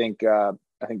 I think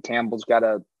Campbell's got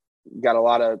a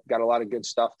lot of good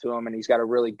stuff to him, and he's got a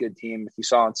really good team. If you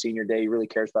saw on Senior Day, he really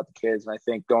cares about the kids, and I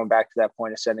think going back to that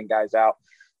point of sending guys out,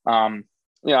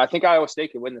 I think Iowa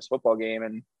State could win this football game,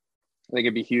 and I think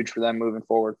it'd be huge for them moving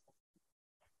forward.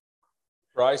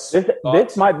 Bryce,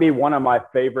 this might be one of my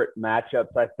favorite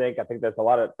matchups. I think there's a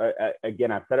lot of again,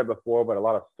 I've said it before, but a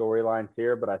lot of storylines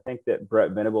here. But I think that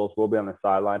Brett Venables will be on the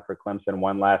sideline for Clemson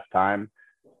one last time.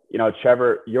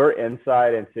 Trevor, your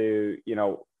insight into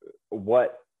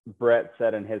what Brett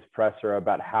said in his presser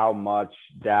about how much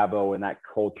Dabo and that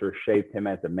culture shaped him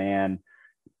as a man,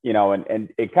 and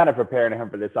it kind of preparing him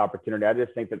for this opportunity. I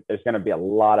just think that there's going to be a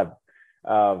lot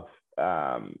of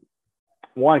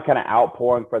one kind of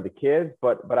outpouring for the kids,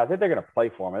 but I think they're going to play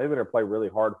for him. I think they're going to play really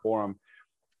hard for him.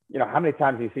 How many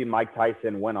times do you see Mike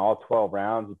Tyson win all 12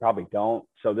 rounds? You probably don't.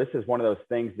 So this is one of those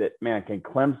things that, man, can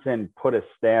Clemson put a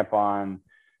stamp on,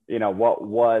 what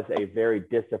was a very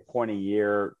disappointing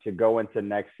year to go into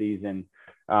next season,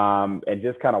 and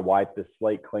just kind of wipe the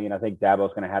slate clean. I think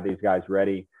Dabo's going to have these guys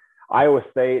ready. Iowa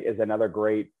State is another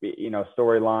great,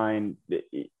 storyline.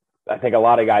 I think a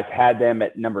lot of guys had them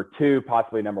at number 2,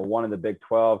 possibly number 1 in the Big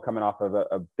 12, coming off of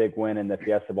a big win in the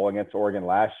Fiesta Bowl against Oregon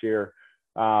last year.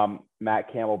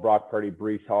 Matt Campbell, Brock Purdy,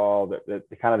 Breece Hall, the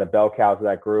kind of the bell cows of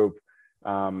that group.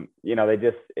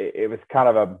 It was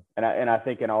kind of and I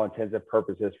think in all intents and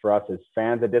purposes for us as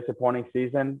fans, a disappointing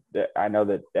season. I know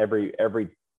that every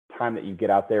time that you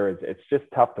get out there, it's just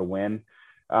tough to win.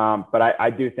 But I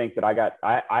do think that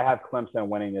I have Clemson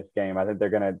winning this game. I think they're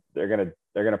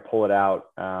gonna pull it out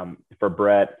for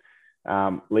Brett.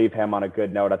 Leave him on a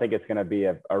good note. I think it's going to be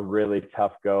a really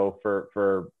tough go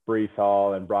for Breece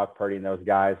Hall and Brock Purdy and those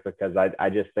guys, because I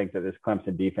just think that this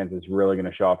Clemson defense is really going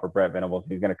to show off for Brett Venables.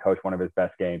 He's going to coach one of his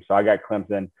best games. So I got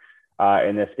Clemson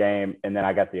in this game, and then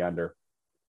I got the under.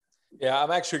 Yeah,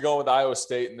 I'm actually going with Iowa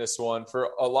State in this one for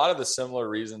a lot of the similar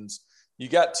reasons. You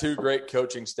got two great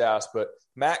coaching staffs, but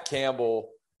Matt Campbell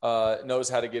knows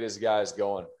how to get his guys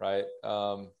going, right?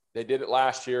 They did it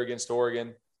last year against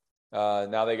Oregon.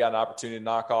 Now they got an opportunity to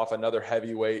knock off another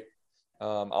heavyweight.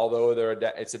 Although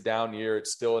it's a down year,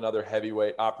 it's still another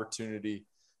heavyweight opportunity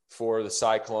for the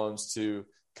Cyclones to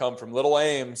come from Little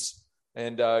Ames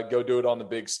and go do it on the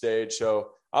big stage. So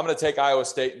I'm going to take Iowa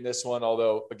State in this one,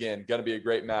 although, again, going to be a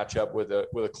great matchup with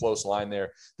a close line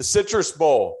there. The Citrus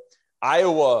Bowl,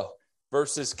 Iowa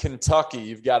versus Kentucky.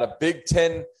 You've got a Big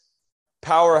Ten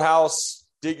powerhouse,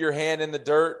 dig your hand in the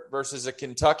dirt, versus a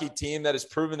Kentucky team that has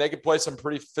proven they can play some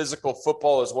pretty physical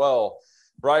football as well.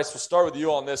 Bryce, we'll start with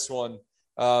you on this one.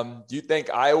 Do you think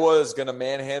Iowa is going to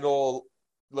manhandle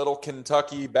little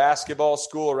Kentucky basketball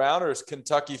school around, or is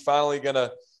Kentucky finally going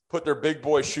to put their big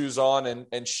boy shoes on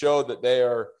and show that they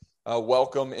are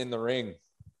welcome in the ring?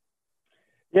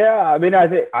 Yeah, I mean,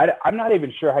 I'm not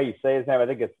even sure how you say his name. I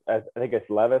think it's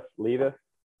Levis. You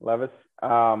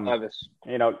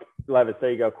know, Levis.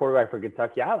 There you go, quarterback for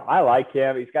Kentucky. I like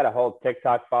him. He's got a whole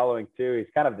TikTok following too. He's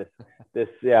kind of this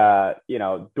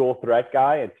dual threat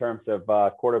guy in terms of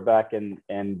quarterback and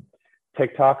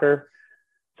TikToker.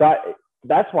 So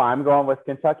that's why I'm going with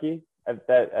Kentucky.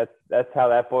 That's how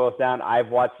that boils down. I've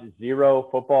watched zero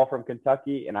football from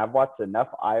Kentucky, and I've watched enough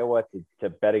Iowa to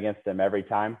bet against them every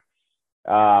time.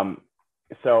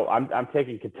 So I'm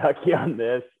taking Kentucky on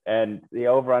this, and the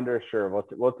over under. Sure,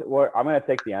 I'm going to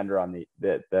take the under on the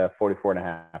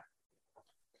 44.5.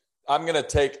 I'm going to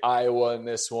take Iowa in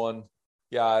this one,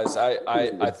 guys.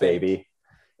 I think baby.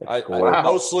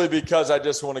 Mostly because I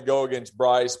just want to go against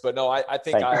Bryce, but no, I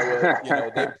think Iowa. You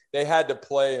know, they had to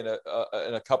play in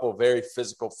a couple of very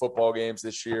physical football games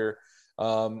this year.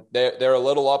 They're a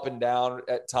little up and down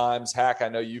at times. Hack, I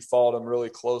know you followed them really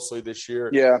closely this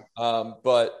year. Yeah.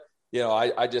 But you know,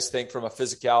 I just think from a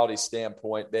physicality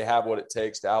standpoint, they have what it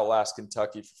takes to outlast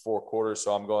Kentucky for 4 quarters.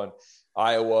 So I'm going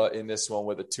Iowa in this one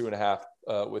with a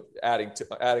 2.5, with adding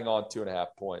on 2.5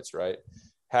 points. Right,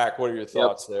 Hack, what are your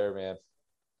thoughts there, man?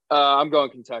 I'm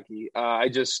going Kentucky. I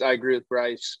agree with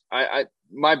Bryce.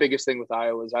 My biggest thing with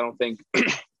Iowa is I don't think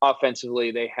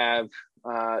offensively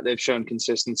they've shown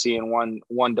consistency in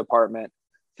one department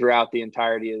throughout the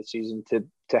entirety of the season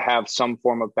to have some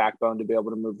form of backbone to be able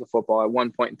to move the football. At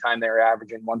one point in time, they were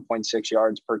averaging 1.6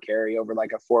 yards per carry over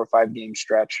like a 4 or 5 game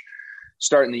stretch.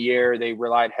 Starting the year, they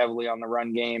relied heavily on the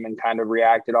run game and kind of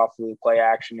reacted off of the play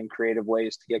action in creative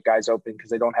ways to get guys open because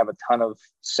they don't have a ton of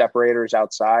separators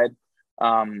outside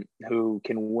who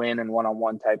can win in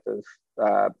one-on-one type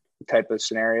of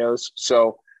scenarios.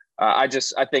 So I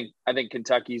think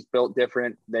Kentucky's built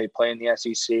different. They play in the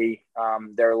SEC.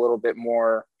 They're a little bit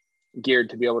more geared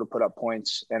to be able to put up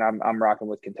points, and I'm rocking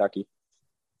with Kentucky.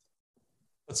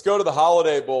 Let's go to the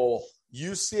Holiday Bowl.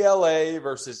 UCLA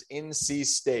versus NC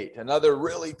State. Another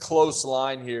really close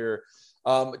line here.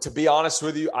 To be honest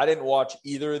with you, I didn't watch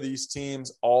either of these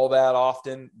teams all that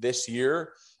often this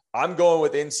year. I'm going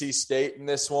with NC State in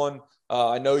this one.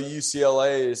 I know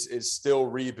UCLA is still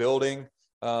rebuilding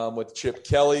with Chip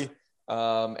Kelly,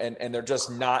 and they're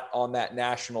just not on that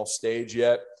national stage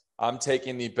yet. I'm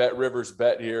taking the Bet Rivers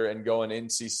bet here and going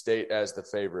NC State as the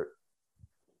favorite.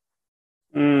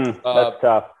 That's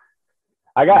tough.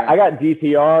 I got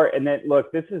DTR, and then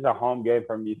look, this is a home game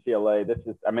from UCLA. This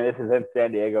is in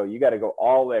San Diego. You got to go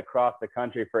all the way across the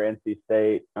country for NC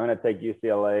State. I'm going to take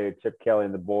UCLA, Chip Kelly,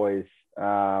 and the boys.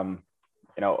 -1's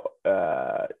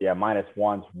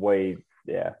way.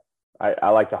 Yeah, I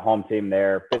like the home team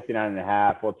there.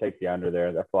 59.5. We'll take the under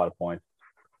there. That's a lot of points.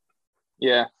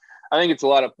 Yeah, I think it's a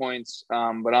lot of points,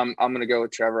 but I'm going to go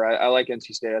with Trevor. I like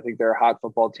NC State. I think they're a hot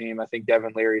football team. I think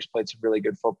Devin Leary's played some really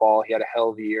good football. He had a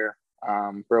hell of a year.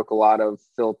 Broke a lot of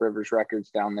Phillip Rivers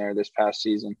records down there this past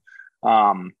season.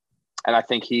 And I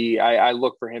think I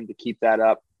look for him to keep that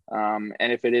up. And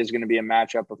if it is going to be a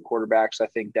matchup of quarterbacks, I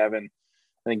think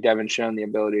Devin's shown the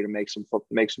ability to make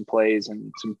some plays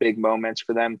and some big moments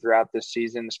for them throughout this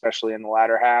season, especially in the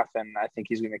latter half. And I think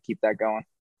he's going to keep that going.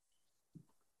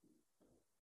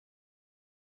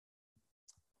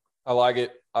 I like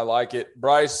it.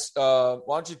 Bryce, why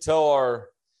don't you tell our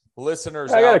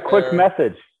listeners? I got a quick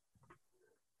message.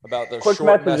 About the quick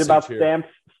short message about here.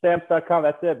 stamps.com.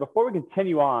 That's it. Before we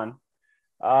continue on,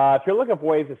 If you're looking for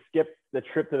ways to skip the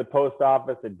trip to the post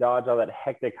office and dodge all that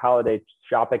hectic holiday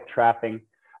shopping traffic,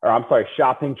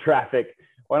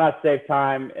 why not save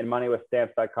time and money with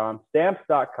Stamps.com?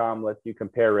 Stamps.com lets you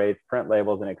compare rates, print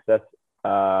labels, and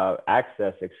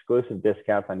access exclusive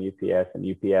discounts on UPS and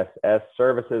UPS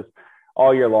services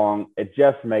all year long. It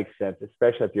just makes sense,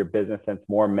 especially if your business sends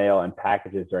more mail and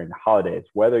packages during the holidays.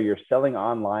 Whether you're selling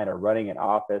online or running an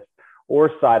office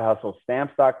or side hustle,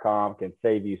 Stamps.com can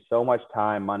save you so much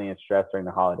time, money, and stress during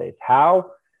the holidays.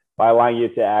 How? By allowing you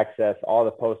to access all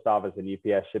the post office and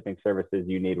UPS shipping services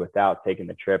you need without taking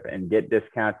the trip and get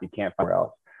discounts you can't find anywhere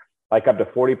else, like up to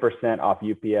 40% off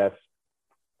UPS,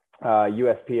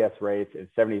 USPS rates, and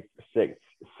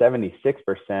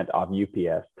 76% off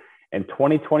UPS. In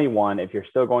 2021, if you're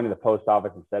still going to the post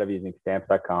office instead of using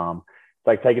Stamps.com, it's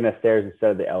like taking the stairs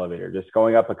instead of the elevator. Just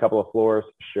going up a couple of floors,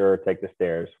 sure, take the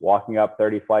stairs. Walking up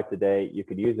 30 flights a day, you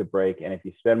could use a break. And if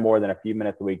you spend more than a few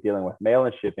minutes a week dealing with mail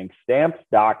and shipping,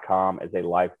 Stamps.com is a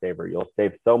lifesaver. You'll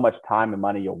save so much time and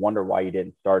money, you'll wonder why you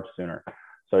didn't start sooner.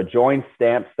 So join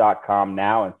Stamps.com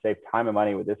now and save time and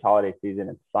money with this holiday season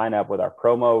and sign up with our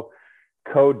promo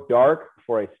code DARK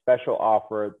for a special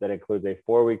offer that includes a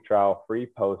 4-week trial, free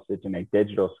postage, and a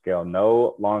digital scale.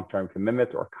 No long-term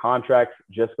commitments or contracts.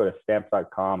 Just go to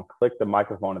Stamps.com, click the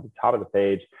microphone at the top of the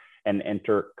page, and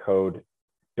enter code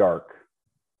DARK.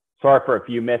 Sorry for a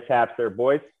few mishaps there,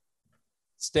 boys.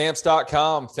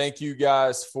 Stamps.com. Thank you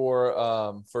guys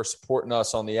for supporting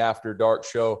us on the After Dark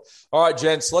show. All right,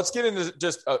 gents, let's get into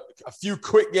just a few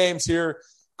quick games here.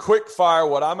 Quick fire.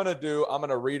 What I'm going to do, I'm going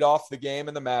to read off the game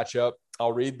and the matchup.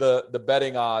 I'll read the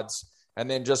betting odds, and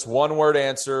then just one word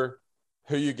answer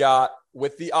who you got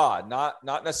with the odd, not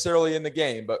necessarily in the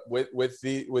game, but with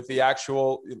the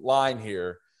actual line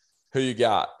here, who you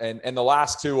got. And the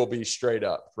last two will be straight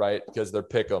up, right? Because they're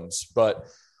pick'ems. But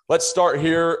let's start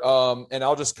here, and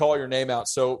I'll just call your name out.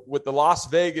 So with the Las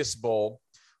Vegas Bowl,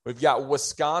 we've got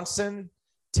Wisconsin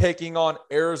taking on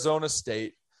Arizona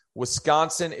State.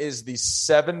 Wisconsin is the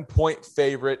 7-point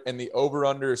favorite, and the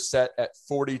over-under is set at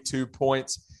 42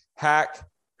 points. Hack,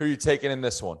 who are you taking in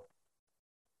this one?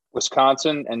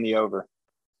 Wisconsin and the over.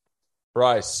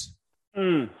 Bryce?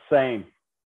 Same.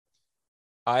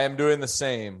 I am doing the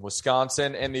same.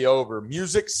 Wisconsin and the over.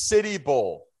 Music City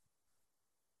Bowl.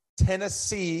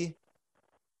 Tennessee,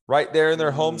 right there in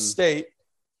their home state,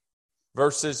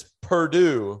 versus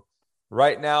Purdue.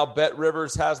 Right now, Bet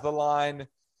Rivers has the line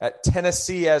at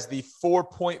Tennessee as the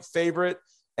 4-point favorite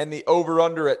and the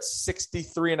over-under at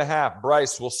 63.5.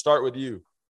 Bryce, we'll start with you.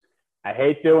 I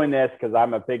hate doing this because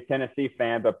I'm a big Tennessee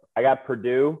fan, but I got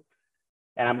Purdue,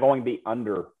 and I'm going the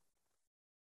under.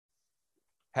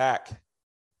 Hack.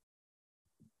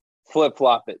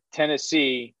 Flip-flop it.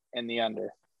 Tennessee and the under.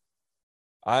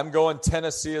 I'm going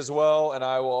Tennessee as well, and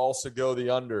I will also go the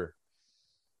under.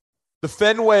 The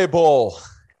Fenway Bowl,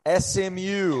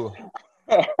 SMU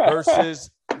versus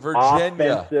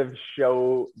Virginia. Offensive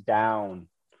showdown.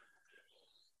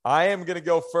 I am going to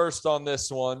go first on this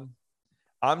one.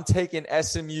 I'm taking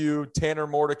SMU, Tanner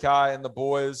Mordecai, and the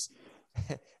boys,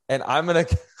 and I'm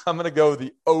gonna go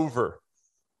the over.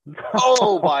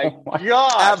 Oh my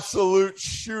gosh! Absolute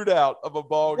shootout of a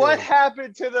ball game. What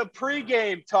happened to the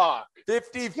pregame talk?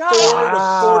 54 to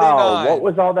 49. What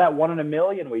was all that 1 in a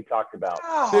million we talked about?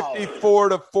 54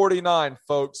 to 49,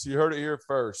 folks. You heard it here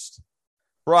first.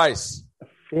 Bryce.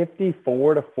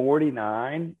 54 to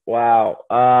 49. Wow.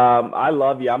 I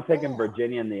love you. I'm taking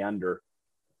Virginia in the under.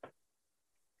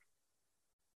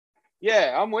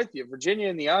 Yeah, I'm with you. Virginia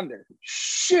in the under.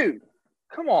 Shoot.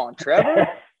 Come on, Trevor.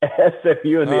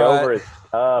 SMU in the over is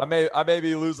tough. I may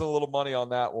be losing a little money on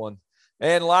that one.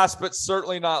 And last but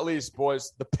certainly not least,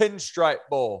 boys, the Pinstripe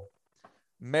Bowl.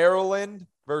 Maryland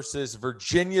versus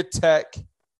Virginia Tech.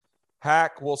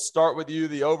 Hack, we'll start with you.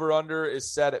 The over-under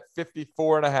is set at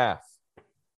 54.5.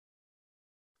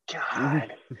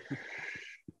 God.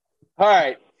 All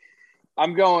right.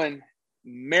 I'm going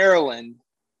Maryland,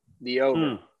 the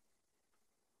over.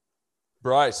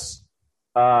 Bryce.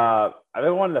 I've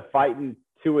been one of the fighting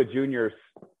Tua juniors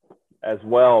as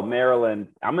well. Maryland.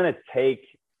 I'm gonna take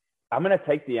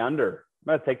the under. I'm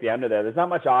gonna take the under there. There's not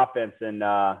much offense in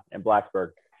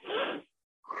Blacksburg.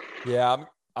 Yeah,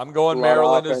 I'm going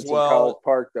Maryland as well. College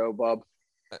Park though, Bub.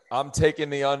 I'm taking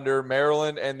the under,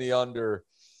 Maryland and the under.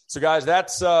 So guys,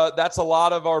 that's a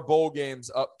lot of our bowl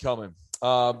games upcoming.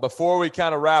 Before we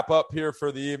kind of wrap up here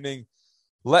for the evening,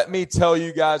 let me tell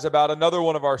you guys about another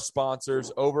one of our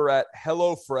sponsors over at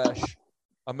HelloFresh,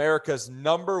 America's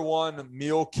 #1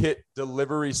 meal kit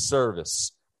delivery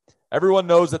service. Everyone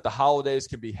knows that the holidays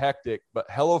can be hectic, but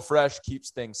HelloFresh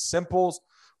keeps things simple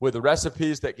with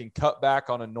recipes that can cut back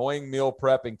on annoying meal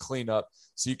prep and cleanup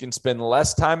so you can spend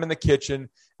less time in the kitchen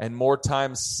and more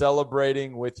time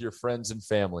celebrating with your friends and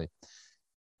family.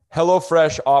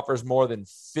 HelloFresh offers more than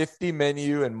 50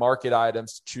 menu and market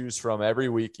items to choose from every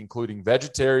week, including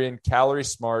vegetarian, calorie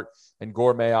smart, and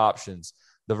gourmet options.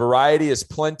 The variety is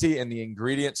plenty, and the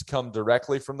ingredients come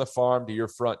directly from the farm to your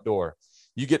front door.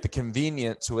 You get the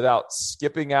convenience without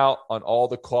skipping out on all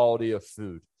the quality of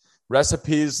food.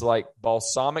 Recipes like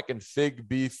balsamic and fig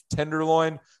beef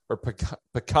tenderloin or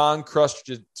pecan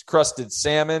crusted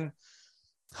salmon.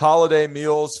 Holiday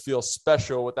meals feel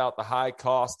special without the high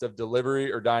cost of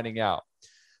delivery or dining out.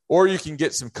 Or you can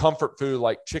get some comfort food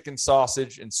like chicken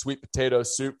sausage and sweet potato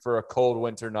soup for a cold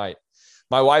winter night.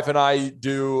 My wife and I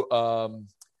do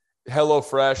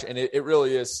HelloFresh, and it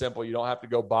really is simple. You don't have to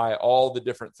go buy all the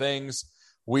different things.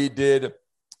 We did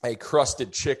a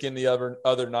crusted chicken the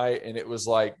other night, and it was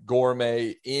like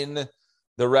gourmet in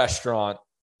the restaurant.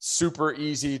 Super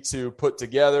easy to put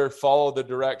together, follow the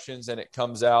directions, and it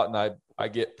comes out, and I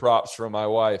get props from my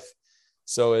wife.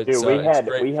 So it's, Dude, we had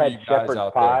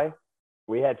shepherd's pie. There.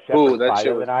 We had shepherd's pie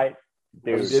the other night.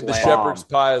 Dude, we did the shepherd's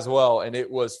pie as well, and it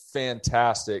was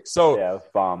fantastic. So yeah, it was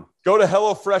bomb. Go to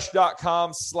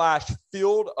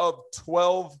HelloFresh.com/Field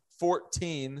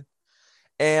of1214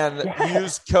 and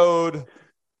use code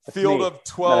Field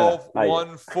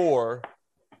of1214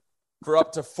 for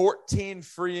up to 14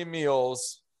 free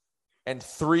meals and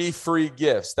 3 free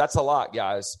gifts. That's a lot,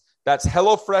 guys. That's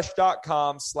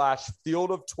HelloFresh.com/Field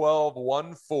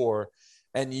of1214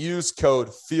 and use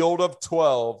code Field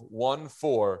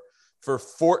of1214 for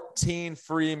 14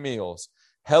 free meals.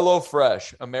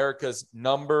 HelloFresh, America's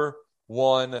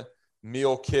 #1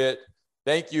 meal kit.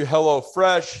 Thank you,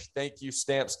 HelloFresh. Thank you,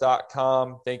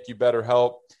 Stamps.com. Thank you,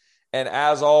 BetterHelp. And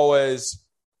as always,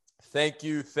 thank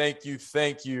you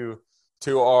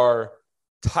to our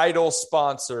title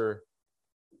sponsor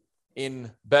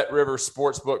in Bet River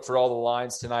Sportsbook for all the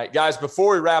lines tonight. Guys,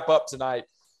 before we wrap up tonight,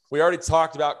 we already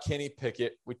talked about Kenny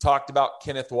Pickett. We talked about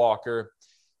Kenneth Walker.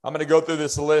 I'm going to go through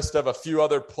this list of a few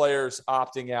other players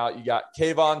opting out. You got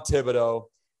Kayvon Thibodeau,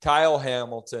 Kyle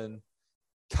Hamilton,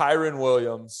 Kyron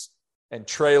Williams, and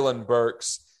Treylon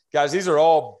Burks. Guys, these are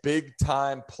all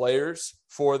big-time players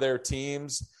for their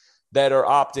teams that are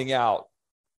opting out.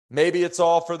 Maybe it's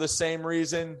all for the same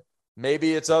reason.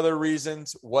 Maybe it's other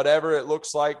reasons. Whatever it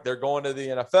looks like, they're going to the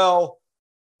NFL.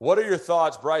 What are your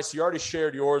thoughts, Bryce? You already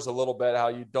shared yours a little bit, how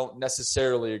you don't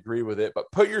necessarily agree with it,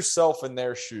 but put yourself in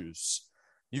their shoes.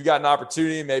 You've got an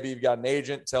opportunity. Maybe you've got an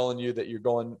agent telling you that you're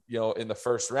going, in the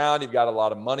first round. You've got a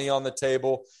lot of money on the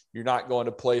table. You're not going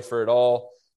to play for it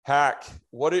all. Hack,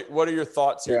 what are your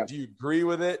thoughts here? Yeah. Do you agree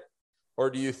with it, or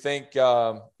do you think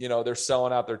they're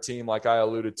selling out their team like I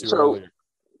alluded to earlier?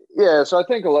 Yeah, so I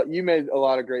think you made a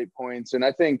lot of great points, and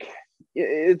I think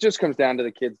it just comes down to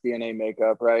the kid's DNA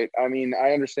makeup, right? I mean,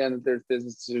 I understand that there's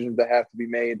business decisions that have to be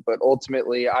made, but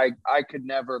ultimately I could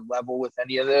never level with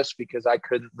any of this because I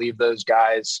couldn't leave those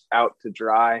guys out to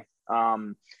dry.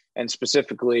 And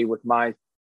specifically with my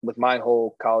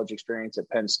whole college experience at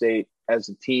Penn State, as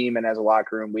a team and as a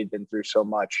locker room, we'd been through so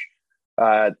much.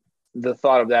 The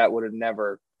thought of that would have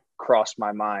never crossed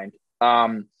my mind.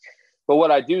 But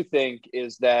what I do think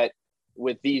is that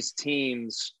with these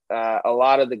teams, a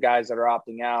lot of the guys that are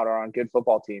opting out are on good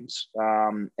football teams.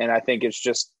 And I think it's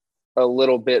just a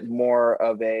little bit more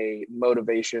of a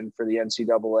motivation for the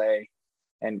NCAA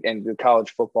and the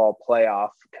college football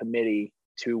playoff committee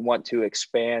to want to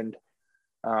expand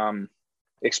the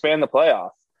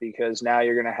playoff, because now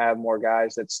you're going to have more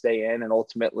guys that stay in and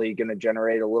ultimately going to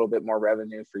generate a little bit more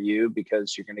revenue for you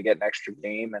because you're going to get an extra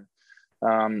game. And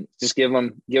just give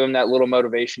them that little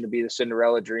motivation to be the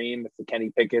Cinderella dream. If the Kenny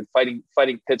Pickett fighting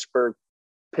Pittsburgh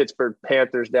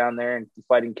Panthers down there and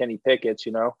fighting Kenny Pickett's,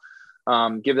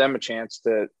 give them a chance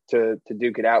to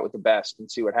duke it out with the best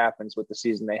and see what happens with the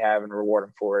season they have and reward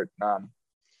them for it.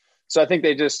 So I think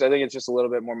it's just a little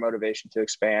bit more motivation to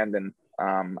expand. And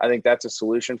I think that's a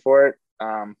solution for it.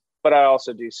 But I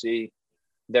also do see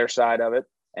their side of it.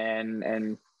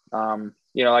 And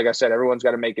like I said, everyone's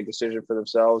got to make a decision for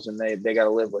themselves and they got to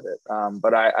live with it.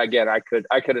 But I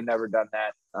could have never done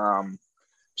that.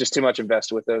 Just too much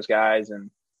invested with those guys. And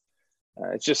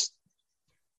it's just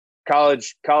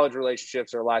college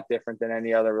relationships are a lot different than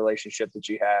any other relationship that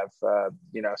you have,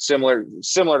 similar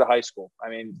to high school. I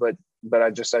mean, but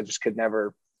I just could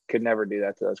never do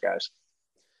that to those guys.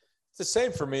 It's the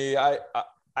same for me. I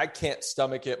can't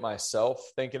stomach it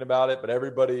myself thinking about it, but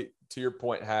everybody, to your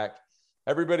point, Hack,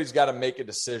 everybody's got to make a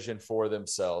decision for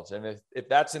themselves. And if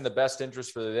that's in the best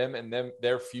interest for them and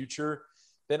their future,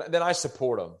 then I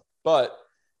support them. But,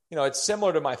 it's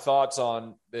similar to my thoughts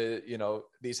on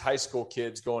these high school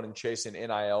kids going and chasing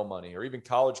NIL money, or even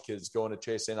college kids going to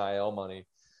chase NIL money.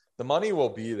 The money will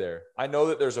be there. I know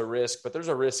that there's a risk, but there's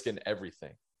a risk in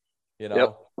everything.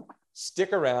 Yep.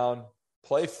 Stick around,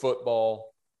 play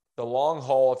football, the long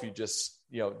haul. If you just,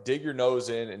 dig your nose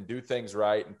in and do things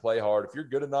right and play hard, if you're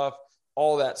good enough,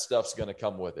 all that stuff's going to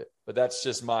come with it. But that's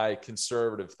just my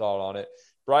conservative thought on it.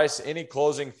 Bryce, any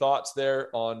closing thoughts there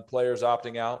on players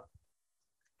opting out?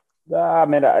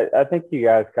 I think you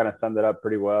guys kind of summed it up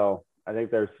pretty well. I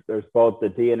think there's both the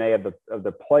DNA of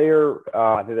the player.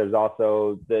 I think there's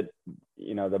also that,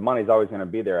 the money's always going to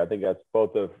be there. I think that's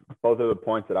both of the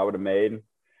points that I would have made.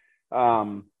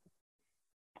 Kind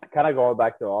of going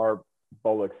back to our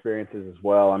bowl experiences as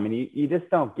well. I mean, you just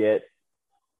don't get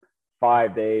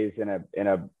 5 days in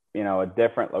a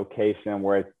different location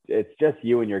where it's just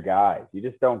you and your guys. You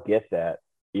just don't get that,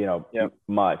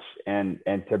 much. And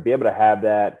to be able to have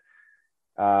that,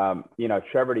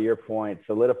 Trevor, to your point,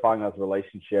 solidifying those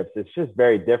relationships, it's just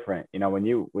very different. When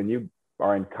you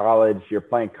are in college, you're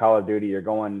playing Call of Duty, you're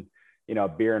going,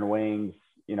 beer and wings,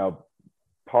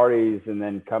 parties, and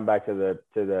then come back to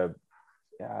the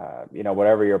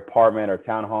whatever your apartment or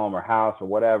townhome or house or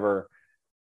whatever.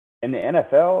 In the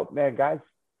NFL, man,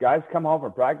 guys come home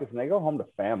from practice and they go home to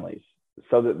families.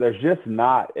 So that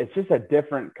it's just a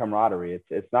different camaraderie.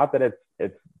 It's not that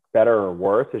it's better or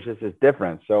worse. It's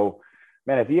different. So,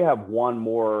 man, if you have one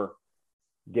more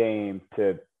game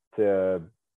to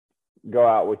go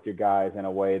out with your guys in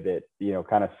a way that,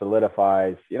 kind of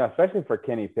solidifies, especially for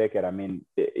Kenny Pickett. I mean,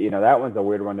 that one's a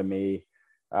weird one to me.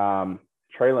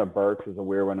 Traylon Burks is a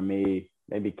weird one to me.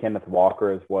 Maybe Kenneth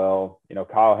Walker as well.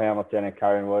 Kyle Hamilton and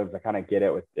Kyron Williams, I kind of get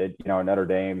it with it, Notre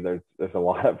Dame. There's a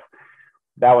lot of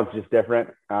that one's just different.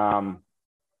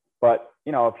 But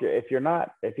if you're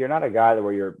not a guy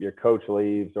where your coach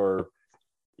leaves, or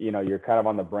you're kind of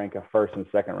on the brink of first and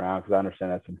second round, because I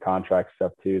understand that's some contract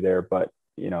stuff too there. But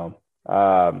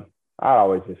I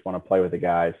always just want to play with the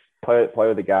guys, play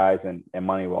with the guys, and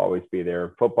money will always be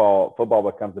there.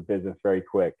 Football becomes a business very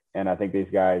quick, and I think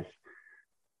these guys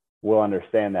will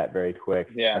understand that very quick.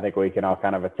 Yeah. I think we can all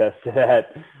kind of attest to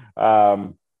that.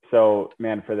 So,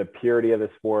 man, for the purity of the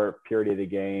sport, purity of the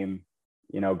game,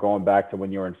 going back to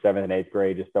when you were in 7th and 8th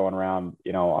grade, just throwing around,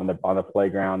 on the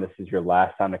playground, this is your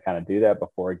last time to kind of do that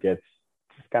before it gets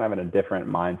just kind of in a different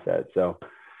mindset. So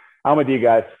I'm with you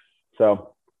guys.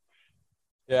 So.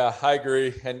 Yeah, I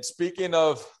agree. And speaking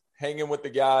of hanging with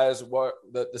the guys,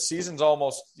 the season's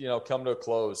almost, come to a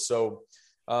close. So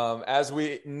as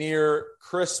we near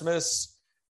Christmas,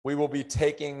 we will be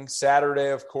taking Saturday,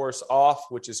 of course, off,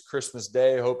 which is Christmas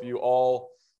Day. Hope you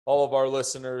all of our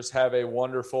listeners have a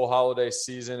wonderful holiday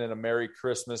season and a Merry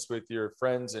Christmas with your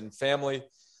friends and family,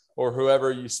 or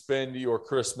whoever you spend your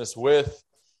Christmas with.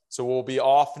 So we'll be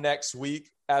off next week.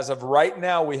 As of right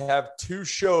now, we have 2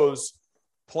 shows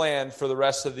planned for the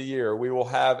rest of the year. We will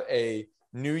have a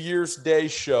New Year's Day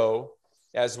show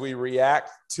as we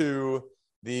react to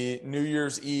the New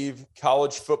Year's Eve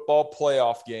college football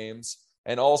playoff games,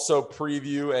 and also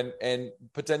preview and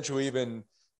potentially even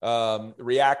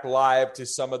react live to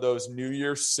some of those New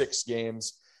Year's 6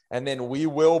 games. And then we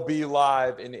will be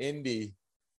live in Indy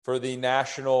for the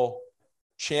national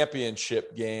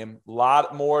championship game. A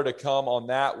lot more to come on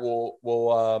that.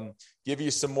 We'll give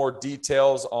you some more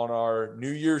details on our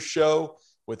New Year's show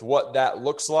with what that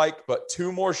looks like. But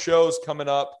 2 more shows coming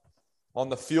up on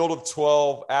the Field of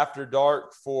 12 after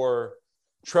dark for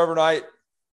Trevor Knight,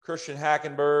 Christian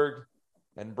Hackenberg,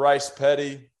 and Bryce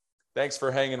Petty. Thanks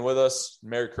for hanging with us.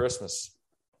 Merry Christmas.